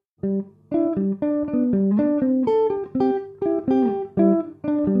Halloj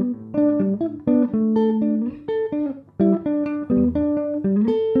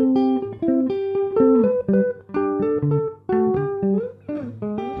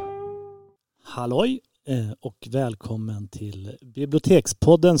och välkommen till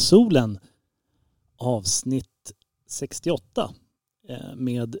Bibliotekspodden Solen avsnitt 68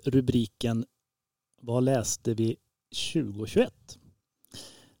 med rubriken Vad läste vi 2021?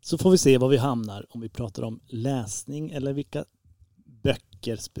 Så får vi se var vi hamnar om vi pratar om läsning eller vilka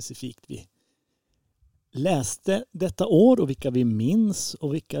böcker specifikt vi läste detta år och vilka vi minns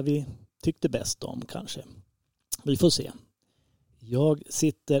och vilka vi tyckte bäst om kanske. Vi får se. Jag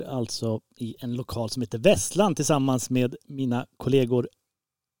sitter alltså i en lokal som heter Västland tillsammans med mina kollegor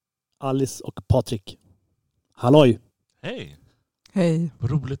Alice och Patrik. Halloj! Hej! Hej.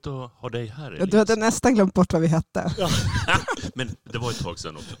 Vad roligt att ha dig här, Elise. Du hade nästan glömt bort vad vi hette. Ja. Men det var ett tag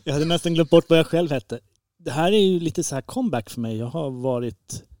sedan också. Jag hade nästan glömt bort vad jag själv hette. Det här är ju lite så här comeback för mig. Jag har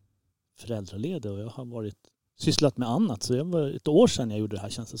varit föräldraledig och jag har sysslat med annat. Så det var ett år sedan jag gjorde det här,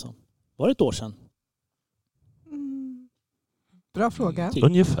 känns det som. Var det ett år sedan? Bra fråga.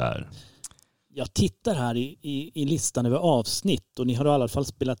 Ungefär. Jag tittar här i listan över avsnitt och ni har i alla fall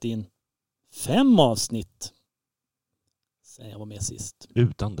spelat in 5 avsnitt sen jag var med sist.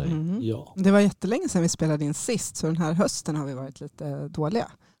 Utan dig. Ja. Det var jättelänge sedan vi spelade in sist, så den här hösten har vi varit lite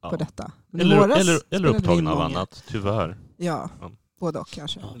dåliga på detta. Men Eller upptagna av annat, tyvärr. Ja, både och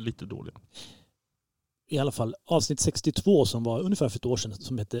kanske. Ja, lite dåliga. I alla fall avsnitt 62 som var ungefär för ett år sedan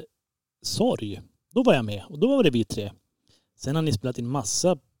som hette Sorg. Då var jag med och då var det vi 3. Sen har ni spelat in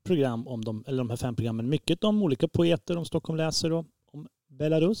massa program om de här 5 programmen. Mycket om olika poeter, om Stockholm läser och om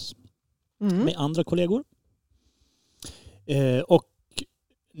Belarus med andra kollegor. Och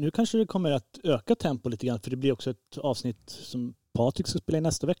nu kanske det kommer att öka tempo lite grann, för det blir också ett avsnitt som Patrik ska spela in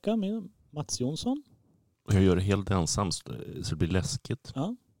nästa vecka med Mats Jonsson. Och jag gör det helt ensam så det blir läskigt.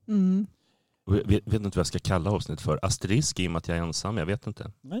 Ja. Och jag vet inte vad jag ska kalla avsnitt för. Asterisk i och med att jag är ensam, jag vet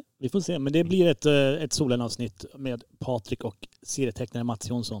inte. Nej, vi får se. Men det blir ett Solen-avsnitt med Patrik och serietecknare Mats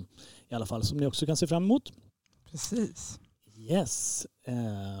Jonsson i alla fall, som ni också kan se fram emot. Precis. Yes.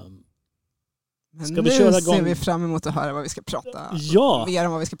 Men ska nu vi köra ser vi fram emot att höra vad vi ska prata mer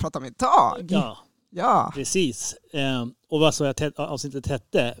om vad vi ska prata om idag. Ja. Precis. Och vad sa jag avsnittet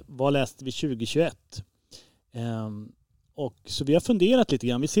hette? Vad läste vi 2021? Och så vi har funderat lite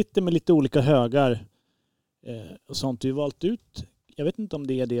grann. Vi sitter med lite olika högar och sånt vi har valt ut. Jag vet inte om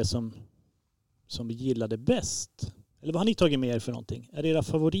det är det som vi gillade bäst. Eller vad har ni tagit med er för någonting? Är det era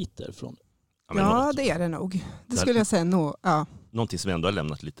favoriter från? Ja, det är det nog. Det skulle jag säga nog. Ja. Någonting som ändå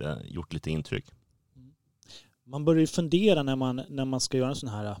har gjort lite intryck. Man börjar ju fundera när man ska göra en sån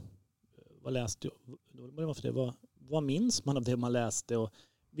här, vad minns man av det man läste? Och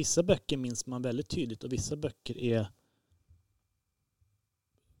vissa böcker minns man väldigt tydligt och vissa böcker är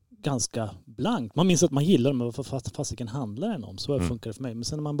ganska blank. Man minns att man gillar dem och vad fasiken handlar den om. Så funkar det för mig. Men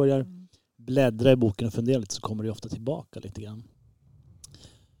sen när man börjar bläddra i boken och fundera lite så kommer det ofta tillbaka lite grann.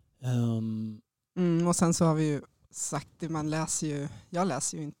 Och sen så har vi ju sagt det, jag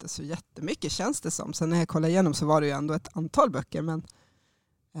läser ju inte så jättemycket, känns det som. Sen när jag kollade igenom så var det ju ändå ett antal böcker, men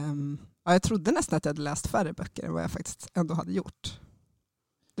jag trodde nästan att jag hade läst färre böcker än vad jag faktiskt ändå hade gjort.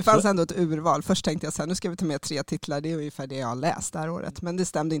 Det fanns ändå ett urval. Först tänkte jag så här, nu ska vi ta med 3 titlar, det är ungefär det jag har läst det här året. Men det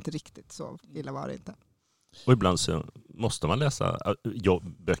stämde inte riktigt, så illa var det inte. Och ibland så måste man läsa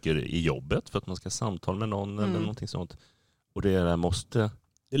böcker i jobbet för att man ska samtala med någon eller någonting sånt. Och det där måste...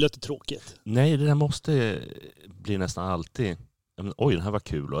 Det låter tråkigt. Nej, det där måste bli nästan alltid... Oj, det här var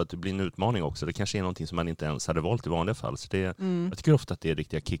kul. Och att det blir en utmaning också. Det kanske är någonting som man inte ens hade valt i vanliga fall. Så jag tycker ofta att det är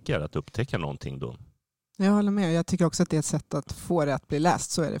riktiga kickar att upptäcka någonting då. Jag håller med. Jag tycker också att det är ett sätt att få det att bli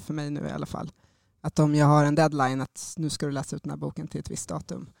läst. Så är det för mig nu i alla fall. Att om jag har en deadline att nu ska du läsa ut den här boken till ett visst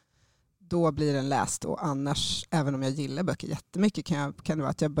datum, då blir den läst. Och annars, även om jag gillar böcker jättemycket, kan det vara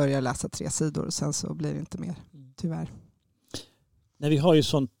att jag börjar läsa 3 sidor och sen så blir det inte mer, tyvärr. Nej, vi har ju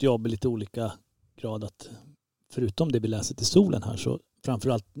sånt jobb i lite olika grad att förutom det vi läser till Solen här, så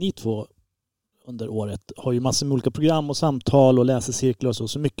framförallt ni 2 under året har ju massor med olika program och samtal och läsecirklar och så.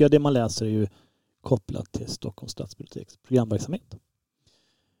 Så mycket av det man läser är ju kopplat till Stockholms stadsbiblioteks programverksamhet.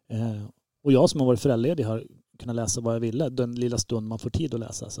 Och jag som har varit föräldraledig har kunnat läsa vad jag ville den lilla stund man får tid att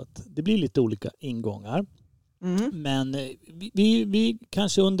läsa. Så att det blir lite olika ingångar. Men vi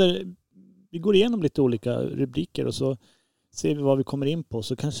kanske vi går igenom lite olika rubriker och så ser vi vad vi kommer in på.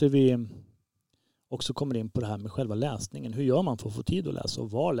 Så kanske vi också kommer in på det här med själva läsningen. Hur gör man för att få tid att läsa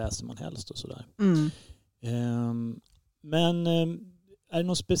och var läser man helst och sådär. Men är det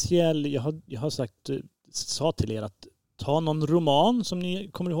någon speciell... Jag har sa till er att ta någon roman som ni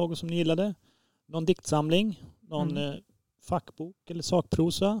kommer ihåg och som ni gillade. Någon diktsamling, någon fackbok eller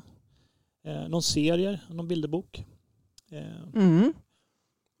sakprosa. Någon serie, någon bilderbok.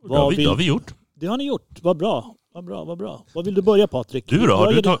 Det har vi gjort. Det har ni gjort. Vad bra. Vad vill du börja, Patrik? Du då?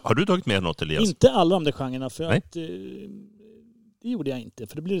 Har du tagit med något, Elias? Inte alla de där genrerna, för att det gjorde jag inte,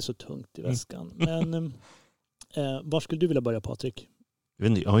 för det blir så tungt i väskan. Men var skulle du vilja börja, Patrik?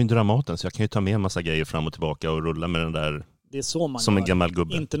 Jag har ju Dramaten, så jag kan ju ta med en massa grejer fram och tillbaka och rulla med den där. Det är så man som gör. En gammal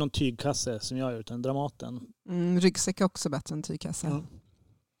gubbe. Inte någon tygkasse som jag gör, utan Dramaten. Ryggsäck är också bättre än tygkasse. Ja.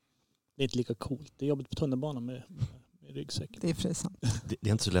 Det är inte lika coolt. Det är jobbigt på tunnelbanan med ryggsäck. Det är frisamt. Det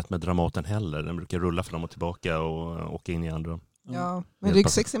är inte så lätt med Dramaten heller. Den brukar rulla fram och tillbaka och åka in i andra. Ja, men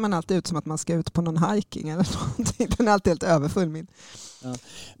ryggsäck ser man alltid ut som att man ska ut på någon hiking eller någonting. Den är alltid helt överfull. Ja.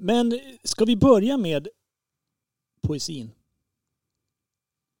 Men ska vi börja med poesin?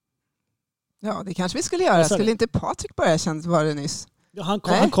 Ja, det kanske vi skulle göra. Skulle inte Patrik börja, känns var det nyss? Ja,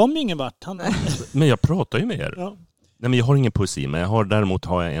 han kom ingen vart. Men jag pratar ju med er. Ja. Nej, men jag har ingen poesi, men däremot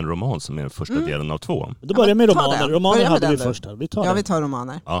har jag en roman som är den första delen av 2. Då börjar med romaner. Romaner hade vi först här. Vi tar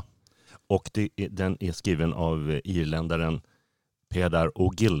romaner. Ja. Och den är skriven av irländaren Peadar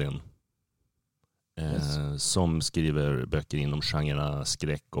O'Gillin. Som skriver böcker inom genrerna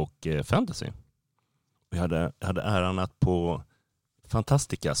skräck och fantasy. Och jag hade äran att på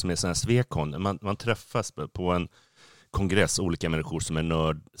Fantastica, som är sån här svekon, man träffas på en kongress, olika människor som är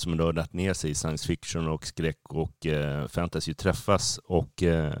nördat ner sig i science fiction och skräck och fantasy, träffas och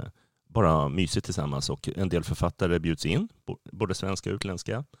bara myser tillsammans, och en del författare bjuds in, både svenska och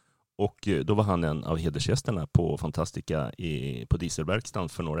utländska, och då var han en av hedersgästerna på Fantastica på Dieselverkstan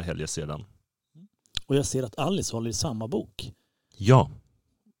för några helger sedan. Och jag ser att Alice håller i samma bok. Ja.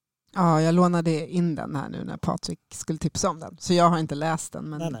 Ja, jag lånade in den här nu när Patrik skulle tipsa om den. Så jag har inte läst den,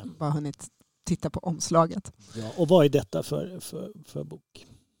 men bara hunnit titta på omslaget. Ja, och vad är detta för bok?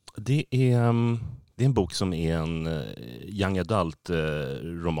 Det är en bok som är en young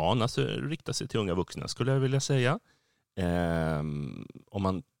adult-roman, alltså riktar sig till unga vuxna, skulle jag vilja säga. Om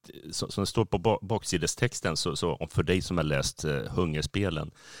man, som det står på baksidestexten, så för dig som har läst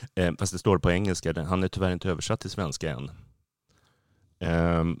Hungerspelen, fast det står på engelska, han är tyvärr inte översatt till svenska än.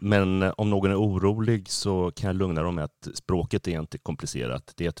 Men om någon är orolig så kan jag lugna dem med att språket är inte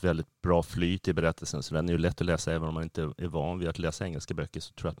komplicerat. Det är ett väldigt bra flyt i berättelsen, så den är ju lätt att läsa även om man inte är van vid att läsa engelska böcker,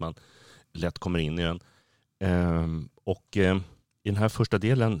 så tror jag att man lätt kommer in i den. Och i den här första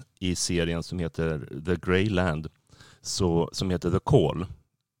delen i serien som heter The Grey Land, som heter The Call,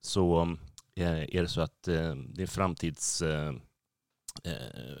 så är det så att det är en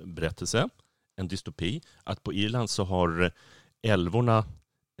framtidsberättelse, en dystopi, att på Irland så har älvorna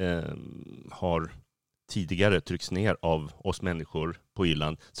har tidigare tryckts ner av oss människor på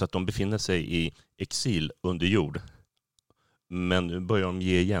Irland, så att de befinner sig i exil under jord. Men nu börjar de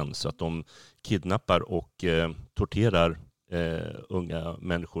ge igen, så att de kidnappar och torterar unga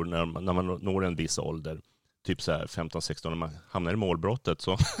människor när man når en viss ålder. Typ så här 15-16, när man hamnar i målbrottet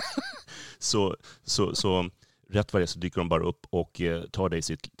så rätt vad det är så dyker de bara upp och tar dig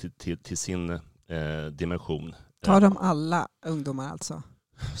till sin dimension. Tar de alla ungdomar alltså?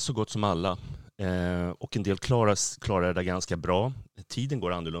 Så gott som alla. Och en del klarar det ganska bra. Tiden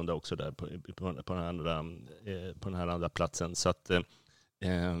går annorlunda också där på den här andra platsen. Så att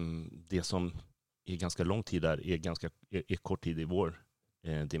det som är ganska lång tid där är kort tid i vår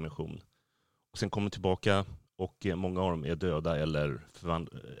dimension. Och sen kommer tillbaka, och många av dem är döda eller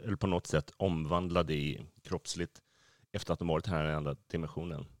på något sätt omvandlade i kroppsligt efter att de varit här i den andra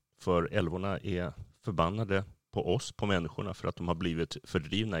dimensionen. För älvorna är förbannade på oss, på människorna, för att de har blivit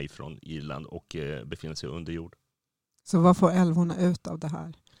fördrivna ifrån Irland och befinner sig under jord. Så vad får älvorna ut av det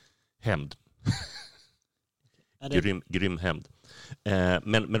här? Hämnd. Grym hämnd.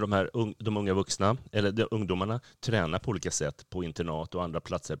 Men de unga vuxna, eller ungdomarna, tränar på olika sätt på internat och andra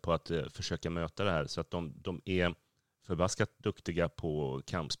platser på att försöka möta det här, så att de är förbaskat duktiga på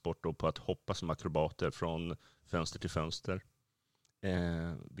kampsport och på att hoppa som akrobater från fönster till fönster.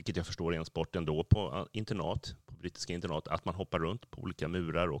 Vilket jag förstår är en sport ändå på internat, på brittiska internat, att man hoppar runt på olika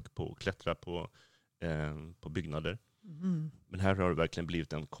murar och klättrar på byggnader. Mm. Men här har det verkligen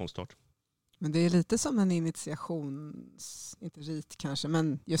blivit en konstart. Men det är lite som en inte rit kanske,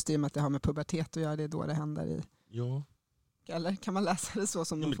 men just i och med att det har med pubertet att göra, det är då det händer i. Ja. Eller kan man läsa det så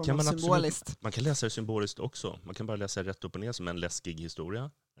som någon form av symboliskt? Absolut. Man kan läsa det symboliskt också. Man kan bara läsa rätt upp och ner som en läskig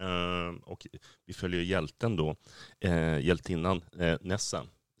historia. Och vi följer hjälten då, hjältinnan Nessa,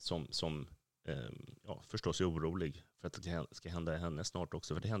 som förstås är orolig för att det ska hända henne snart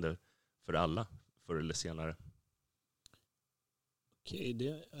också. För det händer för alla förr eller senare.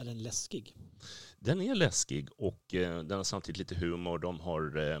 Okej, är den läskig? Den är läskig och den har samtidigt lite humor. De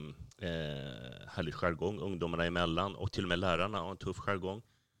har härlig jargong ungdomarna emellan och till och med lärarna har en tuff jargong.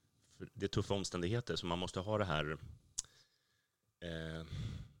 Det är tuffa omständigheter så man måste ha det här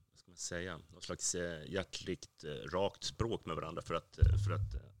vad ska man säga, någon slags hjärtligt rakt språk med varandra för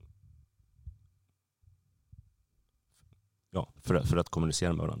att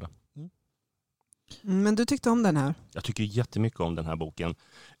kommunicera med varandra. Men du tyckte om den här? Jag tycker jättemycket om den här boken.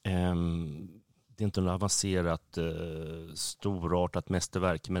 Det är inte något avancerat, storartat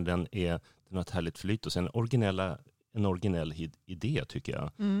mästerverk, men den har ett härligt flyt och sen en originell idé tycker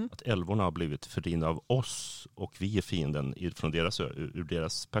jag. Att älvorna har blivit fördrivna av oss och vi är fienden ur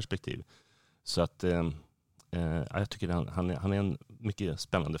deras perspektiv. Så att jag tycker han är en mycket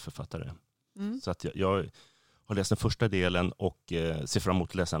spännande författare. Så att jag har läst den första delen och ser fram emot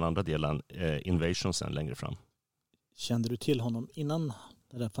att läsa den andra delen, Invasion, sen längre fram. Kände du till honom innan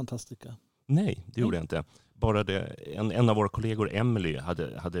det där fantastiska? Nej, det gjorde jag inte. Bara en av våra kollegor, Emily,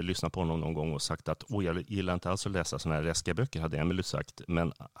 hade lyssnat på honom någon gång och sagt att jag gillar inte alls att läsa såna här läskiga böcker, hade Emily sagt.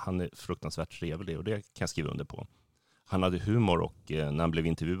 Men han är fruktansvärt trevlig och det kan jag skriva under på. Han hade humor och när han blev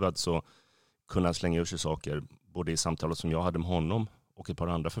intervjuad så kunde han slänga ur sig saker både i samtalet som jag hade med honom och ett par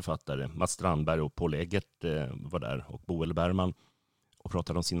andra författare. Mats Strandberg och Paul Eggert var där och Boel Bergman och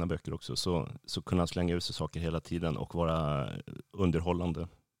pratade om sina böcker också. Så kunde han slänga ur sig saker hela tiden och vara underhållande.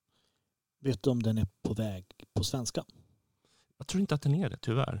 Vet du om den är på väg på svenska? Jag tror inte att den är det,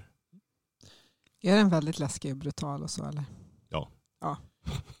 tyvärr. Är den väldigt läskig och brutal och så, eller? Ja. Ja.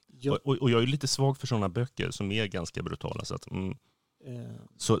 Och jag är lite svag för sådana böcker som är ganska brutala. Så att,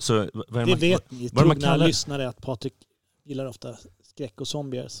 det vet ni, trogna lyssnare, att Patrik gillar ofta skräck och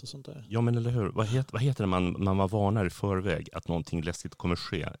zombies och sånt där. Ja, men eller hur? Vad heter det man varnar i förväg att någonting läskigt kommer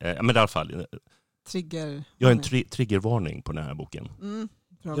ske? Men i alla fall. Trigger. Jag har en triggervarning på den här boken.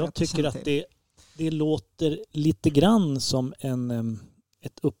 Jag tycker att det låter lite grann som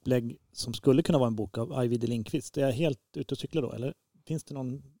ett upplägg som skulle kunna vara en bok av Ivy de Lindqvist. Är jag helt ute och cyklar då? Eller finns det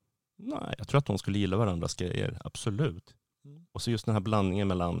någon? Nej, jag tror att de skulle gilla varandras grejer. Absolut. Och så just den här blandningen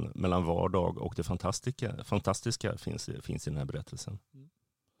mellan vardag och det fantastiska finns i den här berättelsen.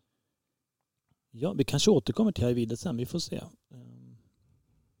 Ja, vi kanske återkommer till Ivy sen. Vi får se.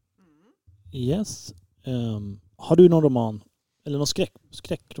 Yes. Har du någon roman? Eller någon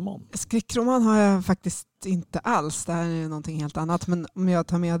skräckroman? Skräckroman har jag faktiskt inte alls. Det här är någonting helt annat. Men om jag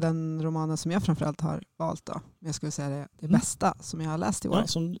tar med den romanen som jag framförallt har valt då. Jag skulle säga det bästa som jag har läst i år.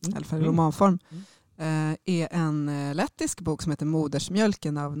 I alla fall i romanform. Är en lettisk bok som heter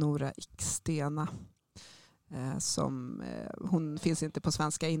Modersmjölken av Nora Ikstena. Hon finns inte på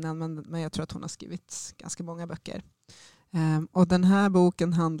svenska innan, men jag tror att hon har skrivit ganska många böcker. Och den här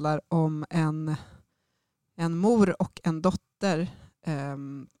boken handlar om en mor och en dotter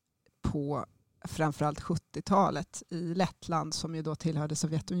på framförallt 70-talet i Lettland, som ju då tillhörde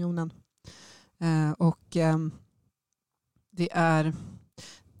Sovjetunionen.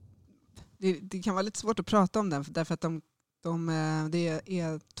 Det kan vara lite svårt att prata om den därför att det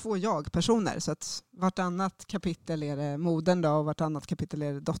är två jag-personer, så att vartannat kapitel är det modern då, och vartannat kapitel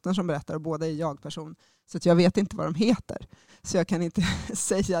är det dottern som berättar, och båda är jag-person. Så att jag vet inte vad de heter. Så jag kan inte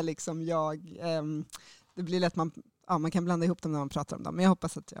säga liksom det blir lätt man kan blanda ihop dem när man pratar om dem. Men jag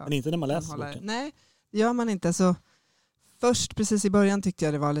hoppas att jag... Men inte när man läser boken? Nej, det gör man inte. Så först precis i början tyckte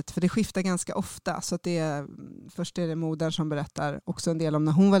jag det var lite, för det skiftar ganska ofta. Så att först är det modern som berättar också en del om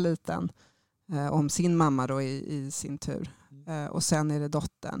när hon var liten. Om sin mamma då i sin tur. Och sen är det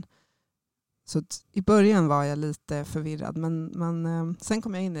dottern. Så i början var jag lite förvirrad. Men sen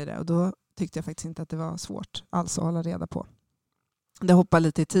kom jag in i det och då tyckte jag faktiskt inte att det var svårt alls att hålla reda på. Det hoppar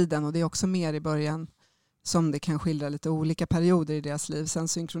lite i tiden och det är också mer i början som det kan skildra lite olika perioder i deras liv. Sen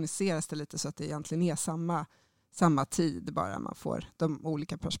synkroniseras det lite så att det egentligen är samma tid, bara man får de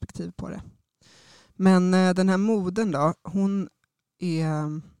olika perspektiv på det. Men den här modern då, hon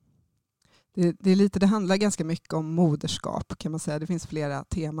är... Det handlar ganska mycket om moderskap, kan man säga. Det finns flera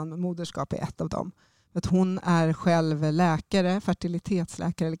teman, men moderskap är ett av dem. Att hon är själv läkare,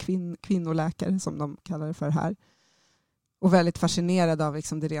 fertilitetsläkare eller kvinnoläkare som de kallar det för här. Och väldigt fascinerad av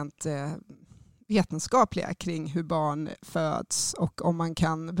liksom det rent vetenskapliga kring hur barn föds och om man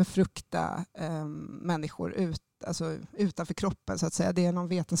kan befrukta människor utanför kroppen, så att säga. Det är någon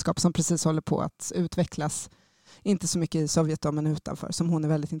vetenskap som precis håller på att utvecklas. Inte så mycket i Sovjet men utanför, som hon är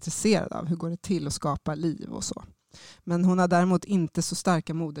väldigt intresserad av. Hur går det till att skapa liv och så. Men hon har däremot inte så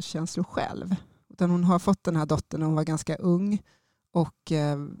starka moderskänslor själv. Utan hon har fått den här dottern när hon var ganska ung. Och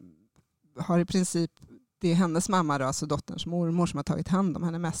har i princip, det är hennes mamma då, alltså dotterns mormor, som har tagit hand om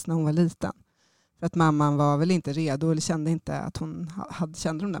henne mest när hon var liten. För att mamman var väl inte redo eller kände inte att hon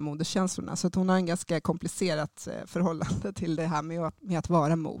kände de där moderskänslorna. Så att hon har en ganska komplicerat förhållande till det här med att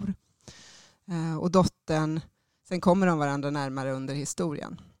vara mor. Och dottern, sen kommer de varandra närmare under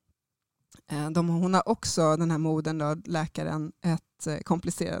historien. Hon har också, den här modern då, läkaren,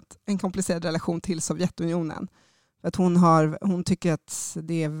 en komplicerad relation till Sovjetunionen. För att hon tycker att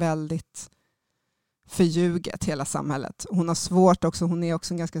det är väldigt förljuget hela samhället. Hon har svårt också, hon är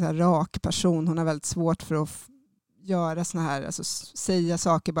också en ganska så här rak person. Hon har väldigt svårt för att göra såna här, alltså säga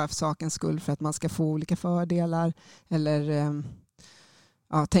saker bara för sakens skull för att man ska få olika fördelar eller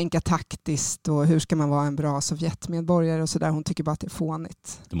tänka taktiskt och hur ska man vara en bra Sovjetmedborgare och sådär. Hon tycker bara att det är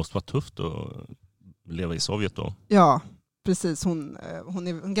fånigt. Det måste vara tufft att leva i Sovjet då. Ja, precis. Hon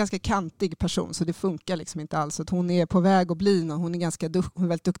är en ganska kantig person så det funkar liksom inte alls. Att hon är på väg att bli någon. Hon är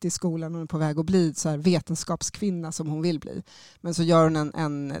väldigt duktig i skolan och hon är på väg att bli så här vetenskapskvinna som hon vill bli. Men så gör hon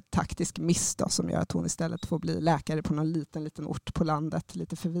en taktisk miss då, som gör att hon istället får bli läkare på någon liten ort på landet,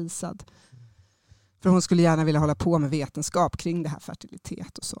 lite förvisad. För hon skulle gärna vilja hålla på med vetenskap kring det här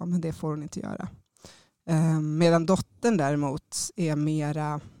fertilitet och så, men det får hon inte göra. Medan dottern däremot är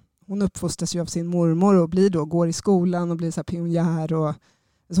mera, hon uppfostras ju av sin mormor och går i skolan och blir så här pionjär. Och,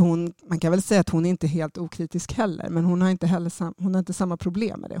 så man kan väl säga att hon är inte helt okritisk heller, men hon har inte samma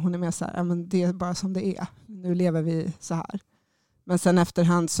problem med det. Hon är mer så här, men det är bara som det är. Nu lever vi så här. Men sen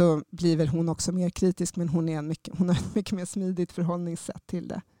efterhand så blir väl hon också mer kritisk, men hon har ett mycket mer smidigt förhållningssätt till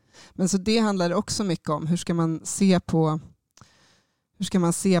det. Men så det handlar också mycket om hur ska man se på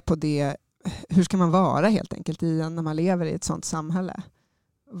det, hur ska man vara helt enkelt när man lever i ett sånt samhälle.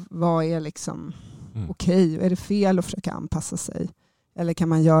 Vad är liksom okej? Är det fel att försöka anpassa sig? Eller kan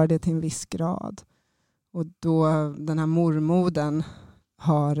man göra det till en viss grad? Och då den här mormodern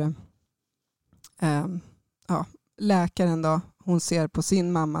har läkaren då, hon ser på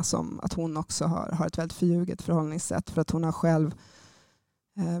sin mamma som att hon också har ett väldigt förljuget förhållningssätt för att hon har själv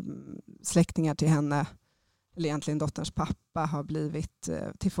släktingar till henne, eller egentligen dotterns pappa, har blivit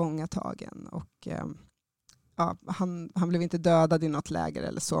tillfångatagen och han blev inte dödad i något läger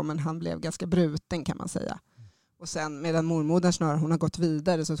eller så, men han blev ganska bruten kan man säga. Och sen medan mormodern snarare, hon har gått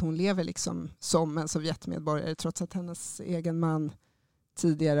vidare så att hon lever liksom som en Sovjetmedborgare trots att hennes egen man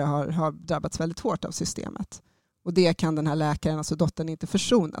tidigare har drabbats väldigt hårt av systemet. Och det kan den här läkaren, alltså dottern, inte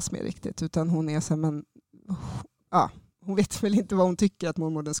försonas med riktigt, utan hon är så men hon vet väl inte vad hon tycker att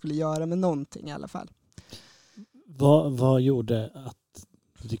mormodern skulle göra med någonting i alla fall. Vad gjorde att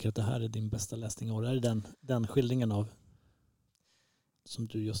du tycker att det här är din bästa läsning i år? Är det den skildringen av som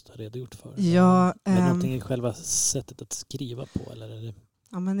du just har redogjort för? Ja, är det någonting i själva sättet att skriva på? Eller är det...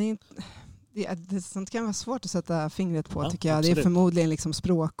 Ja, men sånt kan vara svårt att sätta fingret på, tycker jag. Absolut. Det är förmodligen liksom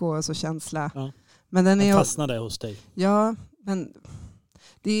språk och så känsla. Ja. Men den fastnade hos dig. Ja, men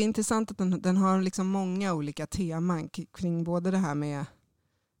det är intressant att den har liksom många olika teman kring både det här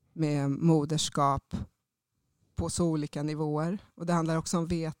med moderskap på så olika nivåer. Och det handlar också om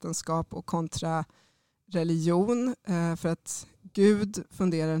vetenskap och kontra religion. För att Gud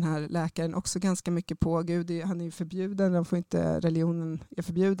funderar den här läkaren också ganska mycket på. Gud, han är ju förbjuden. Religionen är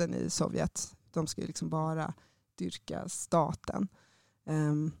förbjuden i Sovjet. De ska ju liksom bara dyrka staten.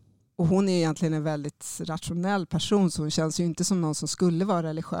 Och hon är egentligen en väldigt rationell person, så hon känns ju inte som någon som skulle vara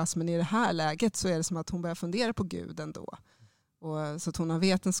religiös, men i det här läget så är det som att hon börjar fundera på Gud ändå. Och så att hon har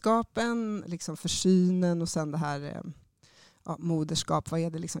vetenskapen, liksom försynen och sen det här moderskap, vad är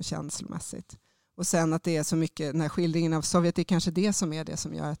det liksom känslomässigt. Och sen att det är så mycket, den här skildringen av Sovjet är kanske det som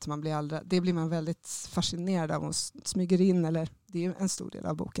gör att man det blir man väldigt fascinerad av och smyger in, eller det är en stor del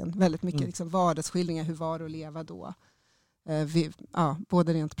av boken, väldigt mycket liksom vardagsskildringar, hur var det att leva då.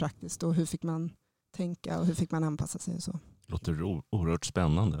 Både rent praktiskt och hur fick man tänka och hur fick man anpassa sig och så. Låter oerhört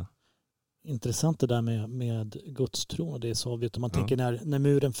spännande. Intressant det där med gudstron och det i Sovjet. Om man tänker när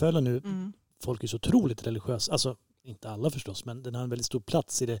muren föll nu, folk är så otroligt religiösa, alltså inte alla förstås, men den har en väldigt stor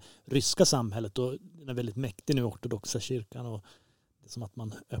plats i det ryska samhället och den är väldigt mäktig nu, ortodoxa kyrkan, och det är som att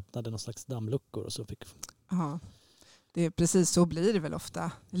man öppnade någon slags dammluckor och så fick... Ja. Det är precis så blir det väl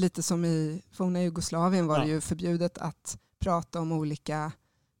ofta. Lite som i forna Jugoslavien var det ju förbjudet att prata om olika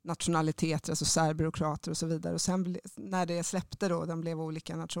nationaliteter, alltså serber och kroater och så vidare. Och sen när det släppte då, de blev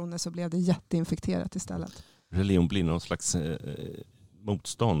olika nationer, så blev det jätteinfekterat istället. Religion blir någon slags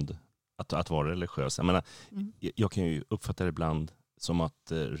motstånd att vara religiös. Jag menar, jag kan ju uppfatta det ibland som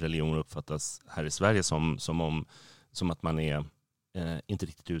att religion uppfattas här i Sverige som att man är inte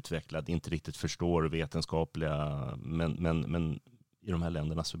riktigt utvecklad, inte riktigt förstår vetenskapliga, men i de här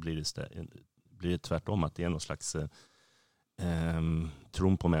länderna så blir det tvärtom, att det är någon slags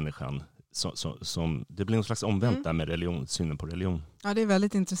tron på människan, det blir någon slags omvänt där med synen på religion. Ja, det är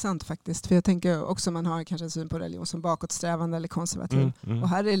väldigt intressant faktiskt. För jag tänker också man har kanske en syn på religion som bakåtsträvande eller konservativ. Och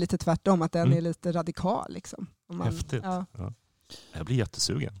här är det lite tvärtom, att den är lite radikal. Liksom. Häftigt. Ja. Jag blir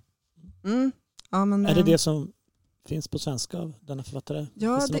jättesugen. Ja, men, är det som finns på svenska av denna författare?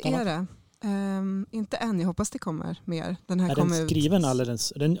 Ja, det är det. Inte än, jag hoppas det kommer mer. Den här är kom den skriven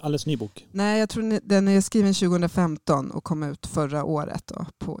alldeles? Är det en alldeles ny bok? Nej, jag tror den är skriven 2015 och kom ut förra året då,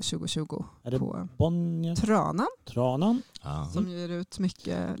 på 2020. Är det på Bonnier? Tranan. Ja. Som ger ut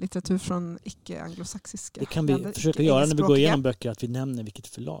mycket litteratur från icke-anglosaxiska. Det kan vi försöka göra när vi går igenom böcker, att vi nämner vilket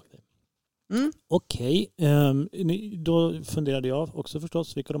förlag det är. Okej, då funderade jag också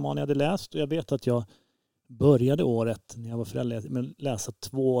förstås vilka romaner jag hade läst, och jag vet att jag började året när jag var förälder med att läsa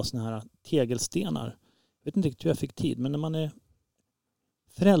 2 såna här tegelstenar. Jag vet inte riktigt hur jag fick tid, men när man är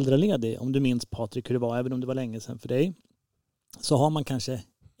föräldraledig, om du minns Patrik hur det var, även om det var länge sedan för dig, så har man kanske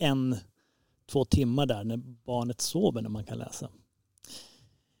 1-2 timmar där när barnet sover när man kan läsa.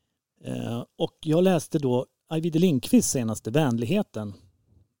 Och jag läste då Ajvide Lindqvists senaste Vänligheten.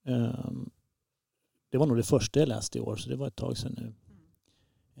 Det var nog det första jag läste i år, så det var ett tag sedan nu.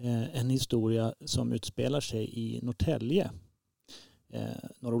 En historia som utspelar sig i Norrtälje.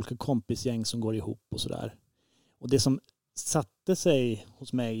 Några olika kompisgäng som går ihop och sådär. Och det som satte sig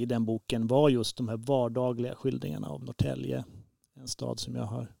hos mig i den boken var just de här vardagliga skildringarna av Norrtälje. En stad som jag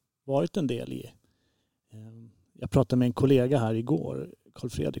har varit en del i. Jag pratade med en kollega här igår, Carl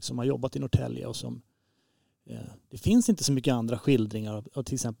Fredrik, som har jobbat i Norrtälje och som det finns inte så mycket andra skildringar av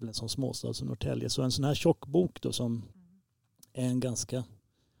till exempel en sån småstad som Norrtälje. Så en sån här tjock bok då som är en ganska...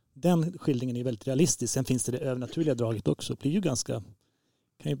 Den skildringen är väldigt realistisk. Sen finns det övernaturliga draget också. Det kan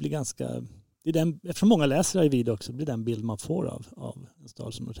ju bli ganska... Det är den, eftersom många läser Ajvide också, blir den bild man får av en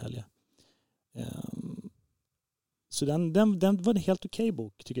stad som Norrtälje. Så den var en helt okej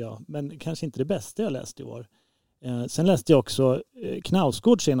bok tycker jag. Men kanske inte det bästa jag läste i år. Sen läste jag också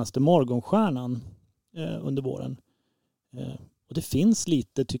Knausgårds senaste Morgonstjärnan under våren. Och det finns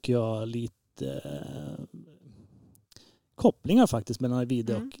lite, tycker jag, kopplingar faktiskt mellan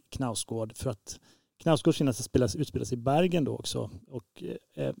Ajvide och Knausgård, för att Knausgård senaste utspelas i Bergen då också, och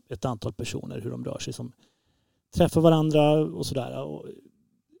ett antal personer, hur de rör sig, som träffar varandra och sådär. Och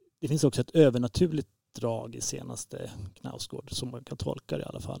det finns också ett övernaturligt drag i senaste Knausgård som man kan tolka det i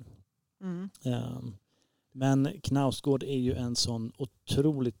alla fall. Men Knausgård är ju en sån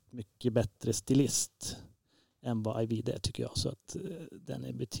otroligt mycket bättre stilist än vad Ajvide är, tycker jag, så att den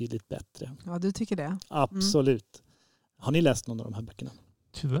är betydligt bättre. Ja, du tycker det? Absolut. Har ni läst någon av de här böckerna?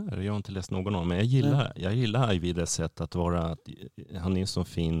 Tyvärr, jag har inte läst någon av dem. Men jag gillar Ajvides sätt att vara... Han är en så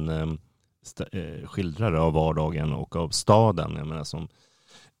fin skildrare av vardagen och av staden. Jag menar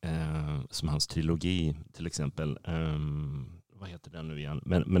som hans trilogi till exempel. Vad heter den nu igen?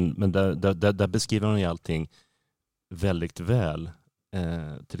 Men där beskriver han ju allting väldigt väl.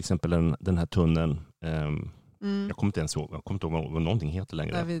 Till exempel den här tunneln... Jag kommer inte ihåg vad någonting heter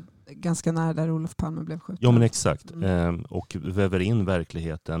längre. Där vi ganska nära där Olof Palme blev skjuten. Ja, men exakt. Och väver in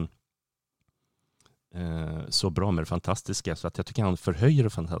verkligheten så bra med det fantastiska. Så att jag tycker han förhöjer det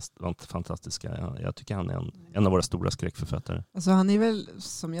fantastiska. Jag tycker han är en av våra stora skräckförfattare. Alltså han är väl,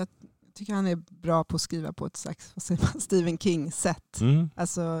 som jag tycker han är bra på att skriva på ett slags Stephen King-sätt.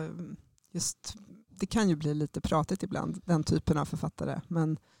 Alltså just, det kan ju bli lite pratigt ibland, den typen av författare.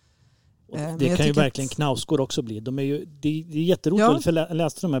 Men det kan ju verkligen Knausgård också bli. Det är jätteroligt, för jag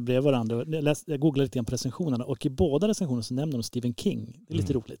läste de här bredvid varandra. Jag googlade lite grann på recensionerna, och i båda recensionerna så nämner de Stephen King. Det är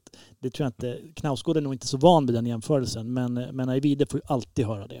lite roligt. Det tror jag inte, Knausgård är nog inte så van vid den jämförelsen, men Ajvide får ju alltid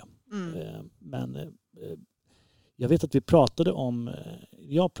höra det. Men jag vet att jag pratade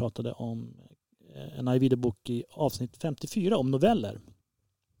om en Ajvide-bok i avsnitt 54 om noveller.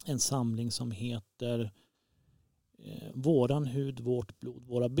 En samling som heter Våran hud, vårt blod,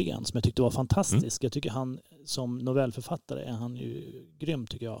 våra ben, som jag tyckte var fantastisk. Jag tycker han som novellförfattare är han ju grym,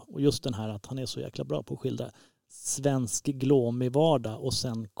 tycker jag. Och just den här att han är så jäkla bra på att skildra svensk glåmig vardag och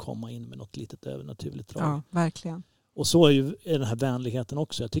sen komma in med något litet övernaturligt drag. Ja, verkligen. Och så är den här vänligheten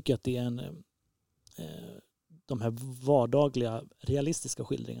också. Jag tycker att det är de här vardagliga realistiska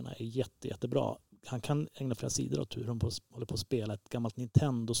skildringarna är jättebra. Han kan ägna flera sidor åt hur de håller på att spela ett gammalt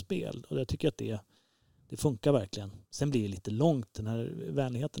Nintendo-spel, och jag tycker att det funkar verkligen. Sen blir det lite långt. Den här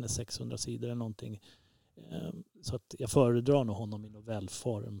vänligheten är 600 sidor eller någonting. Så att jag föredrar nog honom i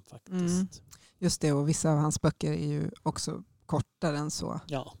novellform faktiskt. Just det, och vissa av hans böcker är ju också kortare än så.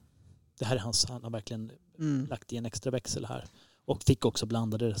 Ja, det här är han har verkligen lagt i en extra växel här. Och fick också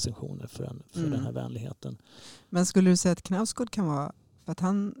blandade recensioner för den här vänligheten. Men skulle du säga att Knausgård kan vara För att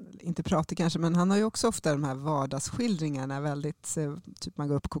han inte pratar kanske, men han har ju också ofta de här vardagsskildringarna, väldigt, typ man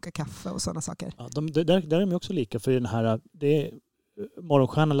går upp och kokar kaffe och sådana saker. Ja, där är de också lika, för den här,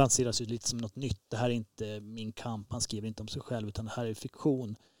 Morgonstjärnan lanseras ju lite som något nytt. Det här är inte Min kamp, han skriver inte om sig själv, utan det här är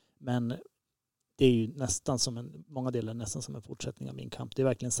fiktion. Men det är ju nästan som många delar nästan som en fortsättning av Min kamp. Det är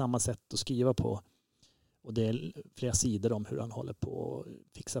verkligen samma sätt att skriva på. Och det är flera sidor om hur han håller på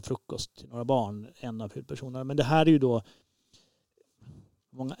att fixa frukost till några barn, en av huvudpersonerna. Men det här är ju då,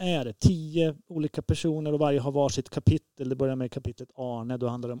 hur många är det? 10 olika personer och varje har varsitt kapitel. Det börjar med kapitlet Arne. Då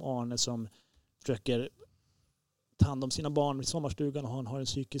handlar det om Arne som försöker ta hand om sina barn i sommarstugan och han har en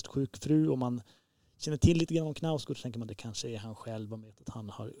psykiskt sjuk fru. Och man känner till lite grann om Knausgård så tänker man att det kanske är han själv och vet att han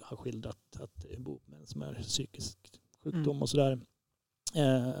har skildrat att bo med en som är psykisk sjukdom och sådär.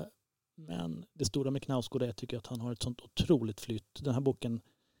 Men det stora med Knausgård är att jag tycker att han har ett sånt otroligt flytt. Den här boken,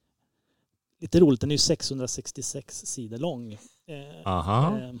 lite roligt, den är ju 666 sidor lång.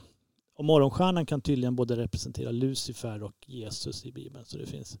 Och Morgonstjärnan kan tydligen både representera Lucifer och Jesus i Bibeln. Så det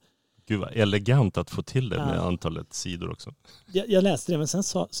finns... Gud vad elegant att få till det med antalet sidor också. Jag läste det, men sen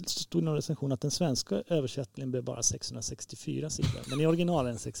stod det någon recension att den svenska översättningen blev bara 664 sidor. Men i original är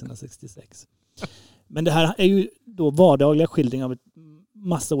den 666. Men det här är ju då vardagliga skildringar av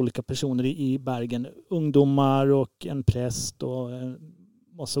massa olika personer i Bergen. Ungdomar och en präst och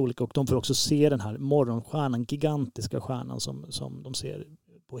massa olika. Och de får också se den här morgonstjärnan, gigantiska stjärnan som de ser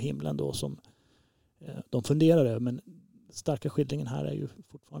på himlen då, som de funderar över. Men starka skildringen här är ju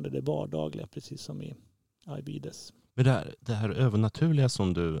fortfarande det vardagliga, precis som i Aibides. Men det här övernaturliga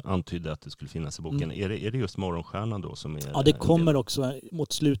som du antydde att det skulle finnas i boken, är det just morgonstjärnan då som är... Ja, det kommer också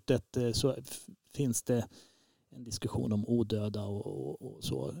mot slutet, så finns det en diskussion om odöda och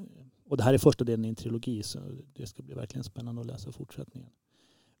så. Och det här är första delen i en trilogi, så det ska bli verkligen spännande att läsa fortsättningen.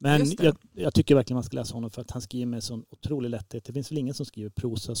 Men jag tycker verkligen man ska läsa honom för att han skriver med sån otrolig lätthet. Det finns väl ingen som skriver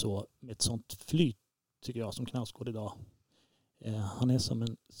prosa så med ett sånt flyt, tycker jag, som Knausgård idag. Han är som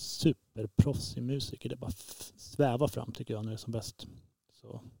en superproffsig musiker. Det bara svävar fram, tycker jag, när det är som bäst.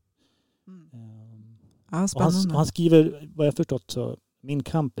 Så. Ja, spännande. Han skriver, vad jag förstått, så Min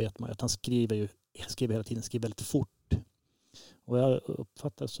kamp vet man att han skriver hela tiden, skriver väldigt fort. Och jag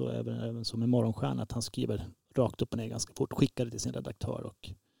uppfattar så även som i Morgonstjärnan att han skriver rakt upp och ner ganska fort, skickar det till sin redaktör. Och,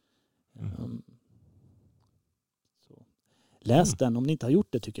 så. Läs den om ni inte har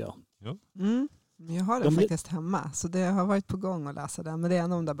gjort det, tycker jag. Ja. Jag har den faktiskt hemma, så det har varit på gång att läsa den. Men det är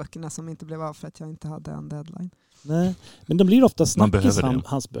en av de där böckerna som inte blev av för att jag inte hade en deadline. Nej, men de blir ofta snackis,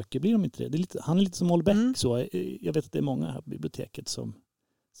 hans böcker. Blir de inte det? Han är lite som Olbeck. Så jag vet att det är många här på biblioteket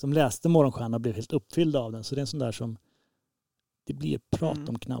som läste Morgonstjärnan och blev helt uppfyllda av den. Så det är en sån där som det blir prat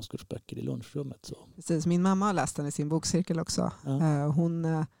om Knausgårds böcker i lunchrummet. Så. Precis, min mamma har läst den i sin bokcirkel också. Ja.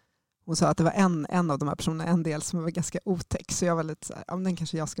 Hon sa att det var en av de här personerna, en del som var ganska otäck. Så jag var lite så här, den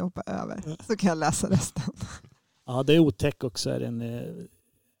kanske jag ska hoppa över. Så kan jag läsa resten. Ja, det är otäck också.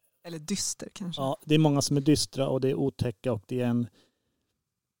 Eller dyster kanske. Ja, det är många som är dystra och det är otäcka och det är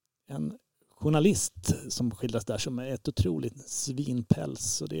en journalist som skildras där som är ett otroligt svinpäls.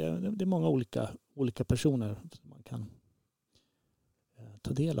 Så det är många olika personer som man kan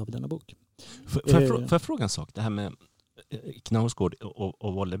ta del av i denna bok. Får jag fråga en sak? Det här med Knausgård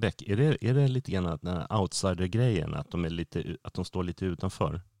och Wollebeck, är det lite grann den här outsider-grejen, att de står lite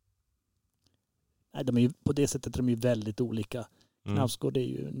utanför? Nej, på det sättet är de ju väldigt olika. Knausgård är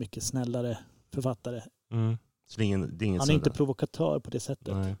ju en mycket snällare författare. Så det är ingen han är inte provokatör på det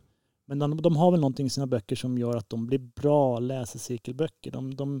sättet. Nej. Men de har väl någonting i sina böcker som gör att de blir bra läsecirkelböcker.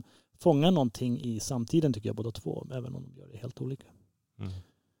 De fångar någonting i samtiden, tycker jag, båda två, även om de gör det helt olika.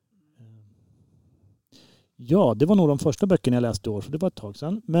 Ja, det var nog de första böckerna jag läste i år, så det var ett tag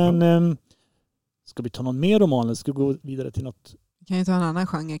sedan. Men ska vi ta någon mer roman eller ska vi gå vidare till något? Vi kan ju ta en annan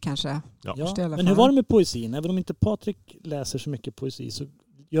genre kanske. Ja. Men hur var det med poesin? Även om inte Patrik läser så mycket poesi, så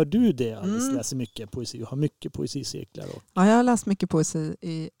gör du det, Alice, läser mycket poesi och har mycket poesicirklar? Ja, jag har läst mycket poesi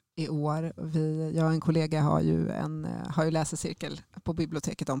i år. Jag och en kollega har ju läsecirkel på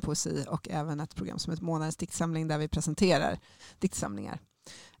biblioteket om poesi och även ett program som heter Månadens diktsamling där vi presenterar diktsamlingar.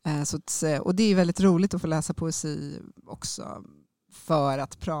 Och det är väldigt roligt att få läsa poesi också för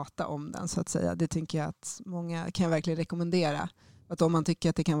att prata om den, så att säga. Det tycker jag att många kan jag verkligen rekommendera. Att om man tycker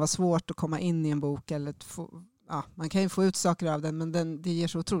att det kan vara svårt att komma in i en bok eller man kan ju få ut saker av den, men det ger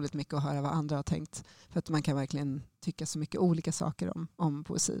så otroligt mycket att höra vad andra har tänkt. För att man kan verkligen tycka så mycket olika saker om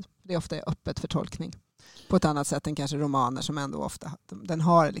poesi. Det är ofta öppet för tolkning. På ett annat sätt än kanske romaner som ändå ofta den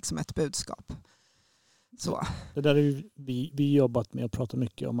har liksom ett budskap. Så. Det där är ju vi jobbat med att prata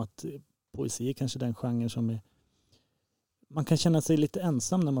mycket om att poesi är kanske den genren som är... Man kan känna sig lite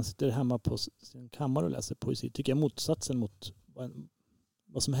ensam när man sitter hemma på sin kammare och läser poesi. Tycker jag motsatsen mot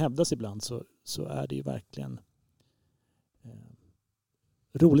vad som hävdas ibland så är det ju verkligen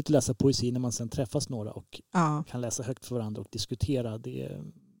roligt att läsa poesi när man sen träffas några och kan läsa högt för varandra och diskutera. Det.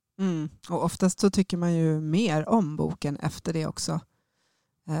 Och oftast så tycker man ju mer om boken efter det också.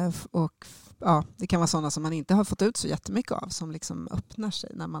 Och ja, det kan vara sådana som man inte har fått ut så jättemycket av som liksom öppnar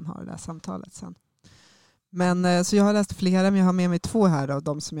sig när man har det här samtalet sen. Men så jag har läst flera, men jag har med mig 2 här av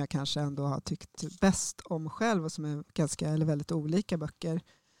de som jag kanske ändå har tyckt bäst om själv och som är väldigt olika böcker.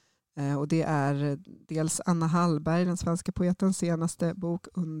 Och det är dels Anna Hallberg, den svenska poetens senaste bok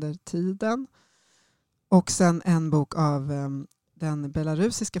Under tiden. Och sen en bok av den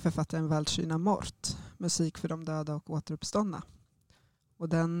belarusiska författaren Valtryna Mort, Musik för de döda och återuppståndna. Och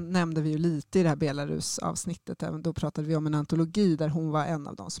den nämnde vi ju lite i det här Belarus-avsnittet. Även då pratade vi om en antologi där hon var en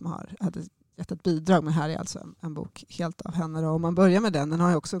av de som hade gett ett bidrag. Men här är alltså en bok helt av henne. Och om man börjar med den har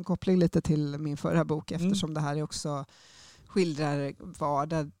ju också en koppling lite till min förra bok eftersom det här är också skildrar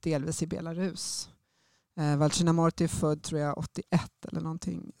vardag delvis i Belarus. Valtryna Mort är född tror jag 81 eller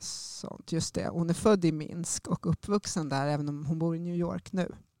någonting sånt. Just det. Hon är född i Minsk och uppvuxen där även om hon bor i New York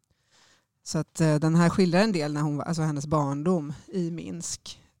nu. Så att den här skildrar en del när hon var, alltså hennes barndom i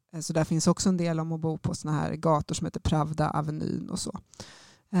Minsk. Så där finns också en del om att bo på såna här gator som heter Pravda-avenyn och så.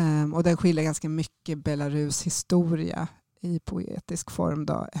 Och den skildrar ganska mycket Belarus historia i poetisk form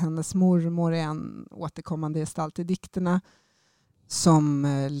då. Hennes mormor är en återkommande gestalt i dikterna som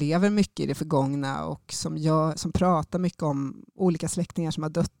lever mycket i det förgångna och som pratar mycket om olika släktingar som har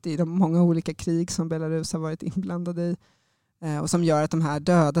dött i de många olika krig som Belarus har varit inblandade i. Och som gör att de här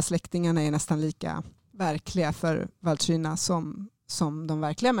döda släktingarna är nästan lika verkliga för Valtryna som de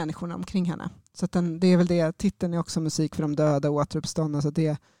verkliga människorna omkring henne. Så att det är väl det, titeln är också Musik för de döda och återuppståndna. Så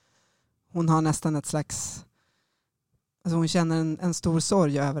hon har nästan ett slags, alltså hon känner en stor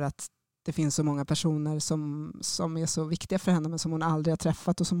sorg över att det finns så många personer som är så viktiga för henne men som hon aldrig har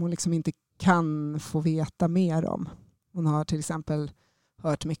träffat och som hon liksom inte kan få veta mer om. Hon har till exempel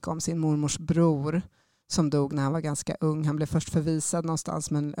hört mycket om sin mormors bror som dog när han var ganska ung. Han blev först förvisad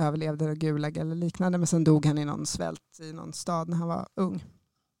någonstans men överlevde Gulag eller liknande. Men sen dog han i någon svält i någon stad när han var ung.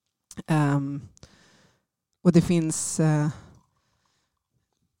 Och det finns... jag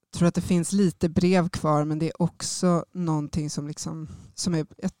tror att det finns lite brev kvar men det är också någonting som liksom...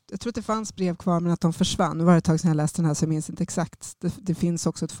 jag tror att det fanns brev kvar men att de försvann. Nu var det ett tag sedan jag läste den här så jag minns inte exakt. Det finns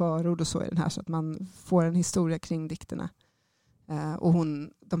också ett förord och så i den här så att man får en historia kring dikterna. Och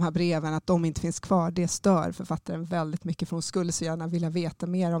de här breven, att de inte finns kvar, det stör författaren väldigt mycket för hon skulle så gärna vilja veta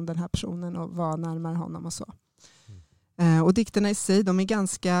mer om den här personen och vara närmare honom och så. Och dikterna i sig, de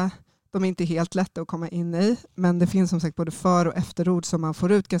är inte helt lätta att komma in i men det finns som sagt både för- och efterord som man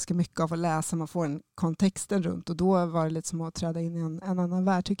får ut ganska mycket av att läsa, man får en kontexten runt och då var det lite som att träda in i en annan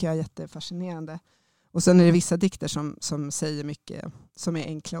värld tycker jag är jättefascinerande. Och sen är det vissa dikter som säger mycket som är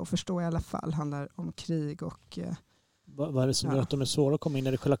enkla att förstå i alla fall, handlar om krig och vad är det som gör att de är svåra att komma in?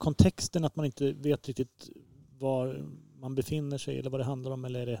 Är det själva kontexten att man inte vet riktigt var man befinner sig eller vad det handlar om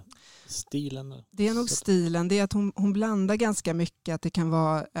eller är det stilen? Det är nog stilen. Det är att hon blandar ganska mycket. Att det kan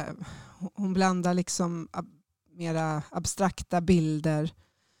vara, hon blandar liksom mera abstrakta bilder.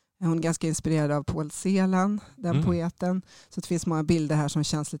 Hon är ganska inspirerad av Paul Celan, den poeten. Så det finns många bilder här som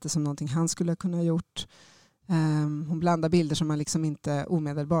känns lite som någonting han skulle kunna ha gjort. Hon blandar bilder som man liksom inte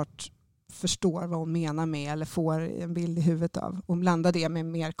omedelbart förstår vad hon menar med eller får en bild i huvudet av. Hon blandar det med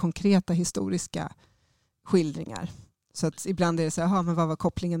mer konkreta historiska skildringar. Så att ibland är det så här, men vad var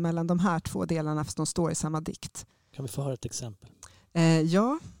kopplingen mellan de här 2 delarna fast de står i samma dikt? Kan vi få höra ett exempel?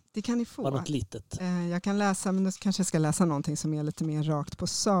 Ja, det kan ni få. Var något litet? Jag kan läsa, men då kanske jag ska läsa någonting som är lite mer rakt på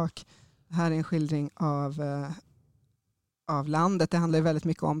sak. Det här är en skildring av landet. Det handlar väldigt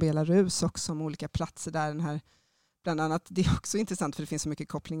mycket om Belarus också, om olika platser där den här. Bland annat, det är också intressant för det finns så mycket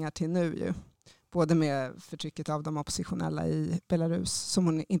kopplingar till nu ju. Både med förtrycket av de oppositionella i Belarus som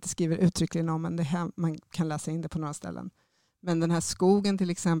hon inte skriver uttryckligen om men man kan läsa in det på några ställen. Men den här skogen till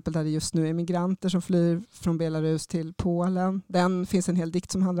exempel där det just nu är migranter som flyr från Belarus till Polen. Den finns en hel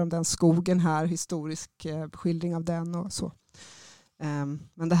dikt som handlar om den skogen här, historisk skildring av den och så.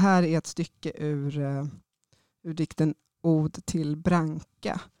 Men det här är ett stycke ur dikten Od till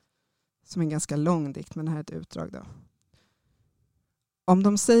Branka. Som är en ganska lång dikt, men det här är ett utdrag då. Om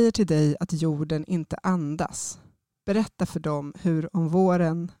de säger till dig att jorden inte andas, berätta för dem hur om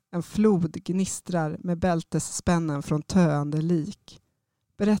våren en flod gnistrar med bältesspännen från töande lik.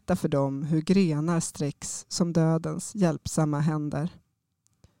 Berätta för dem hur grenar sträcks som dödens hjälpsamma händer.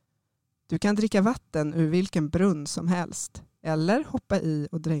 Du kan dricka vatten ur vilken brunn som helst, eller hoppa i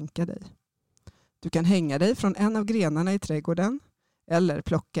och dränka dig. Du kan hänga dig från en av grenarna i trädgården, eller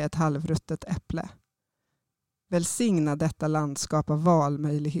plocka ett halvruttet äpple. Välsigna detta landskap av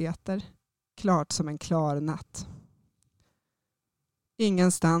valmöjligheter, klart som en klar natt.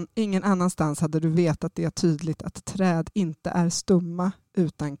 Ingen annanstans hade du vetat det tydligt att träd inte är stumma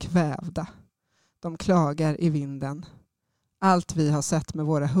utan kvävda. De klagar i vinden. Allt vi har sett med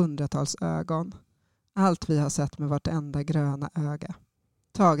våra hundratals ögon. Allt vi har sett med vartenda gröna öga.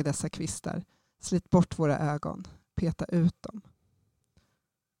 Tag dessa kvistar. Slit bort våra ögon. Peta ut dem.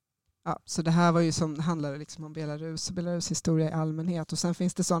 Ja, så det här var ju som handlade liksom om Belarus historia i allmänhet. Och sen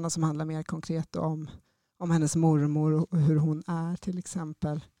finns det sådana som handlar mer konkret om hennes mormor och hur hon är till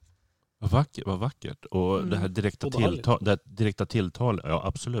exempel. Vad vackert. Och det här direkta tilltalet, ja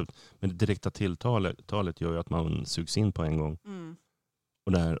absolut. Men det direkta tilltalet gör ju att man sugs in på en gång. Mm.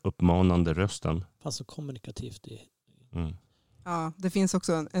 Och den här uppmanande rösten. Fast så kommunikativt i. Mm. Ja, det finns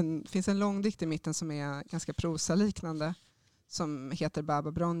också en lång dikt i mitten som är ganska prosaliknande. Som heter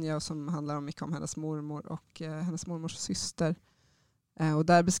Baba Bronja och som handlar mycket om hennes mormor och hennes mormors syster. Och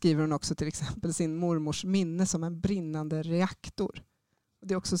där beskriver hon också till exempel sin mormors minne som en brinnande reaktor. Och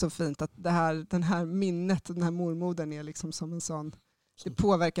det är också så fint att den här minnet, den här mormodern är liksom som en sån. Det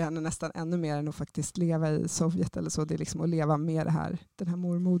påverkar henne nästan ännu mer än att faktiskt leva i Sovjet eller så. Det är liksom att leva med den här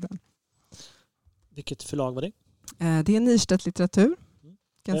mormodern. Vilket förlag var det? Det är Nystedt litteratur.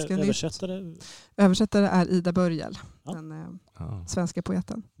 Ganska Översättare är Ida Börjel, den svenska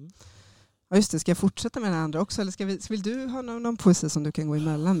poeten. Ja, just det, ska jag fortsätta med den andra också? Eller vill du ha någon poesi som du kan gå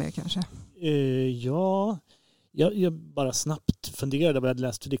emellan med kanske? Ja, jag bara snabbt funderade vad jag hade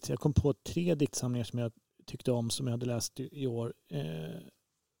läst för dikter. Jag kom på 3 diktsamlingar som jag tyckte om som jag hade läst i år.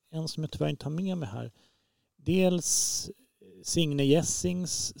 En som jag tyvärr inte har med mig här. Dels Signe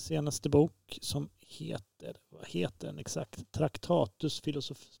Jessings senaste bok som vad heter den exakt? Traktatus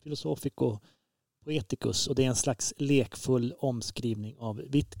Philosophico Poeticus, och det är en slags lekfull omskrivning av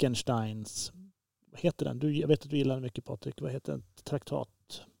Wittgensteins, vad heter den? Jag vet att du gillar den mycket, Patrik. Vad heter den?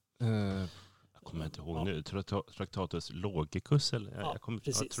 Traktat? Jag kommer inte ihåg nu. Traktatus Logicus eller?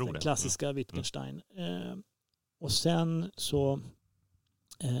 Precis, jag tror den det. klassiska Wittgenstein. Och sen så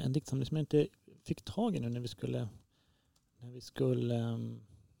en diktsamling som jag inte fick tag i nu när vi skulle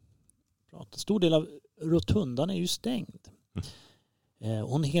prata. Stor del av rotundan är ju stängd.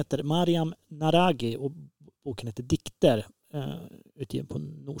 Hon heter Mariam Naragi och boken heter Dikter, utgiven på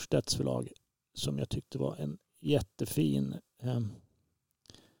Norstedts förlag, som jag tyckte var en jättefin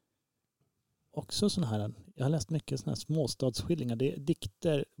också sån här, jag har läst mycket såna här småstadsskildringar. Det är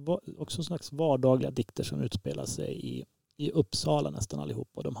dikter, också slags vardagliga dikter som utspelar sig i Uppsala nästan allihop,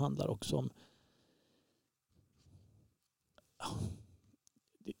 och de handlar också om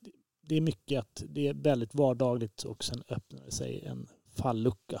det är mycket att det är väldigt vardagligt, och sen öppnar det sig en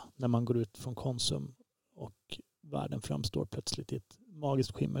fallucka när man går ut från Konsum och världen framstår plötsligt i ett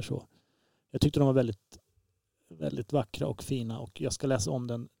magiskt skimmer. Så jag tyckte de var väldigt, väldigt vackra och fina, och jag ska läsa om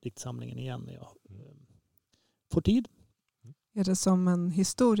den diktsamlingen igen när jag får tid. Är det som en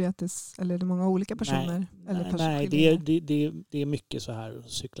historia eller är det många olika personer? Nej, det är mycket så här,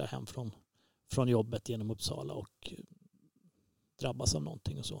 cykla hem från jobbet genom Uppsala och drabbas av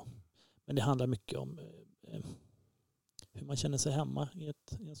någonting och så. Men det handlar mycket om hur man känner sig hemma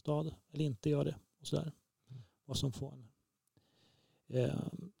i en stad eller inte gör det och så där. Vad som får en.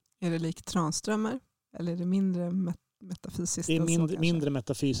 Är det likt Tranströmer eller är det mindre metafysiskt? Det är mindre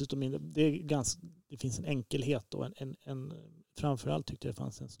metafysiskt och mindre. Det finns en enkelhet och en framförallt tyckte jag det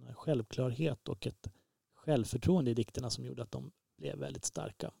fanns en sån här självklarhet och ett självförtroende i dikterna som gjorde att de blev väldigt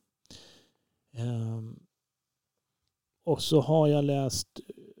starka. Och så har jag läst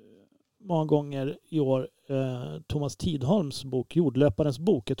många gånger i år Thomas Tidholms bok, Jordlöparens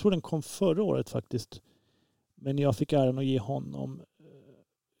bok. Jag tror den kom förra året faktiskt. Men jag fick äran att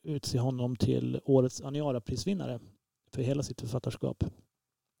utse honom till årets Aniara-prisvinnare för hela sitt författarskap.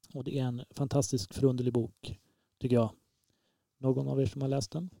 Och det är en fantastisk förunderlig bok, tycker jag. Någon av er som har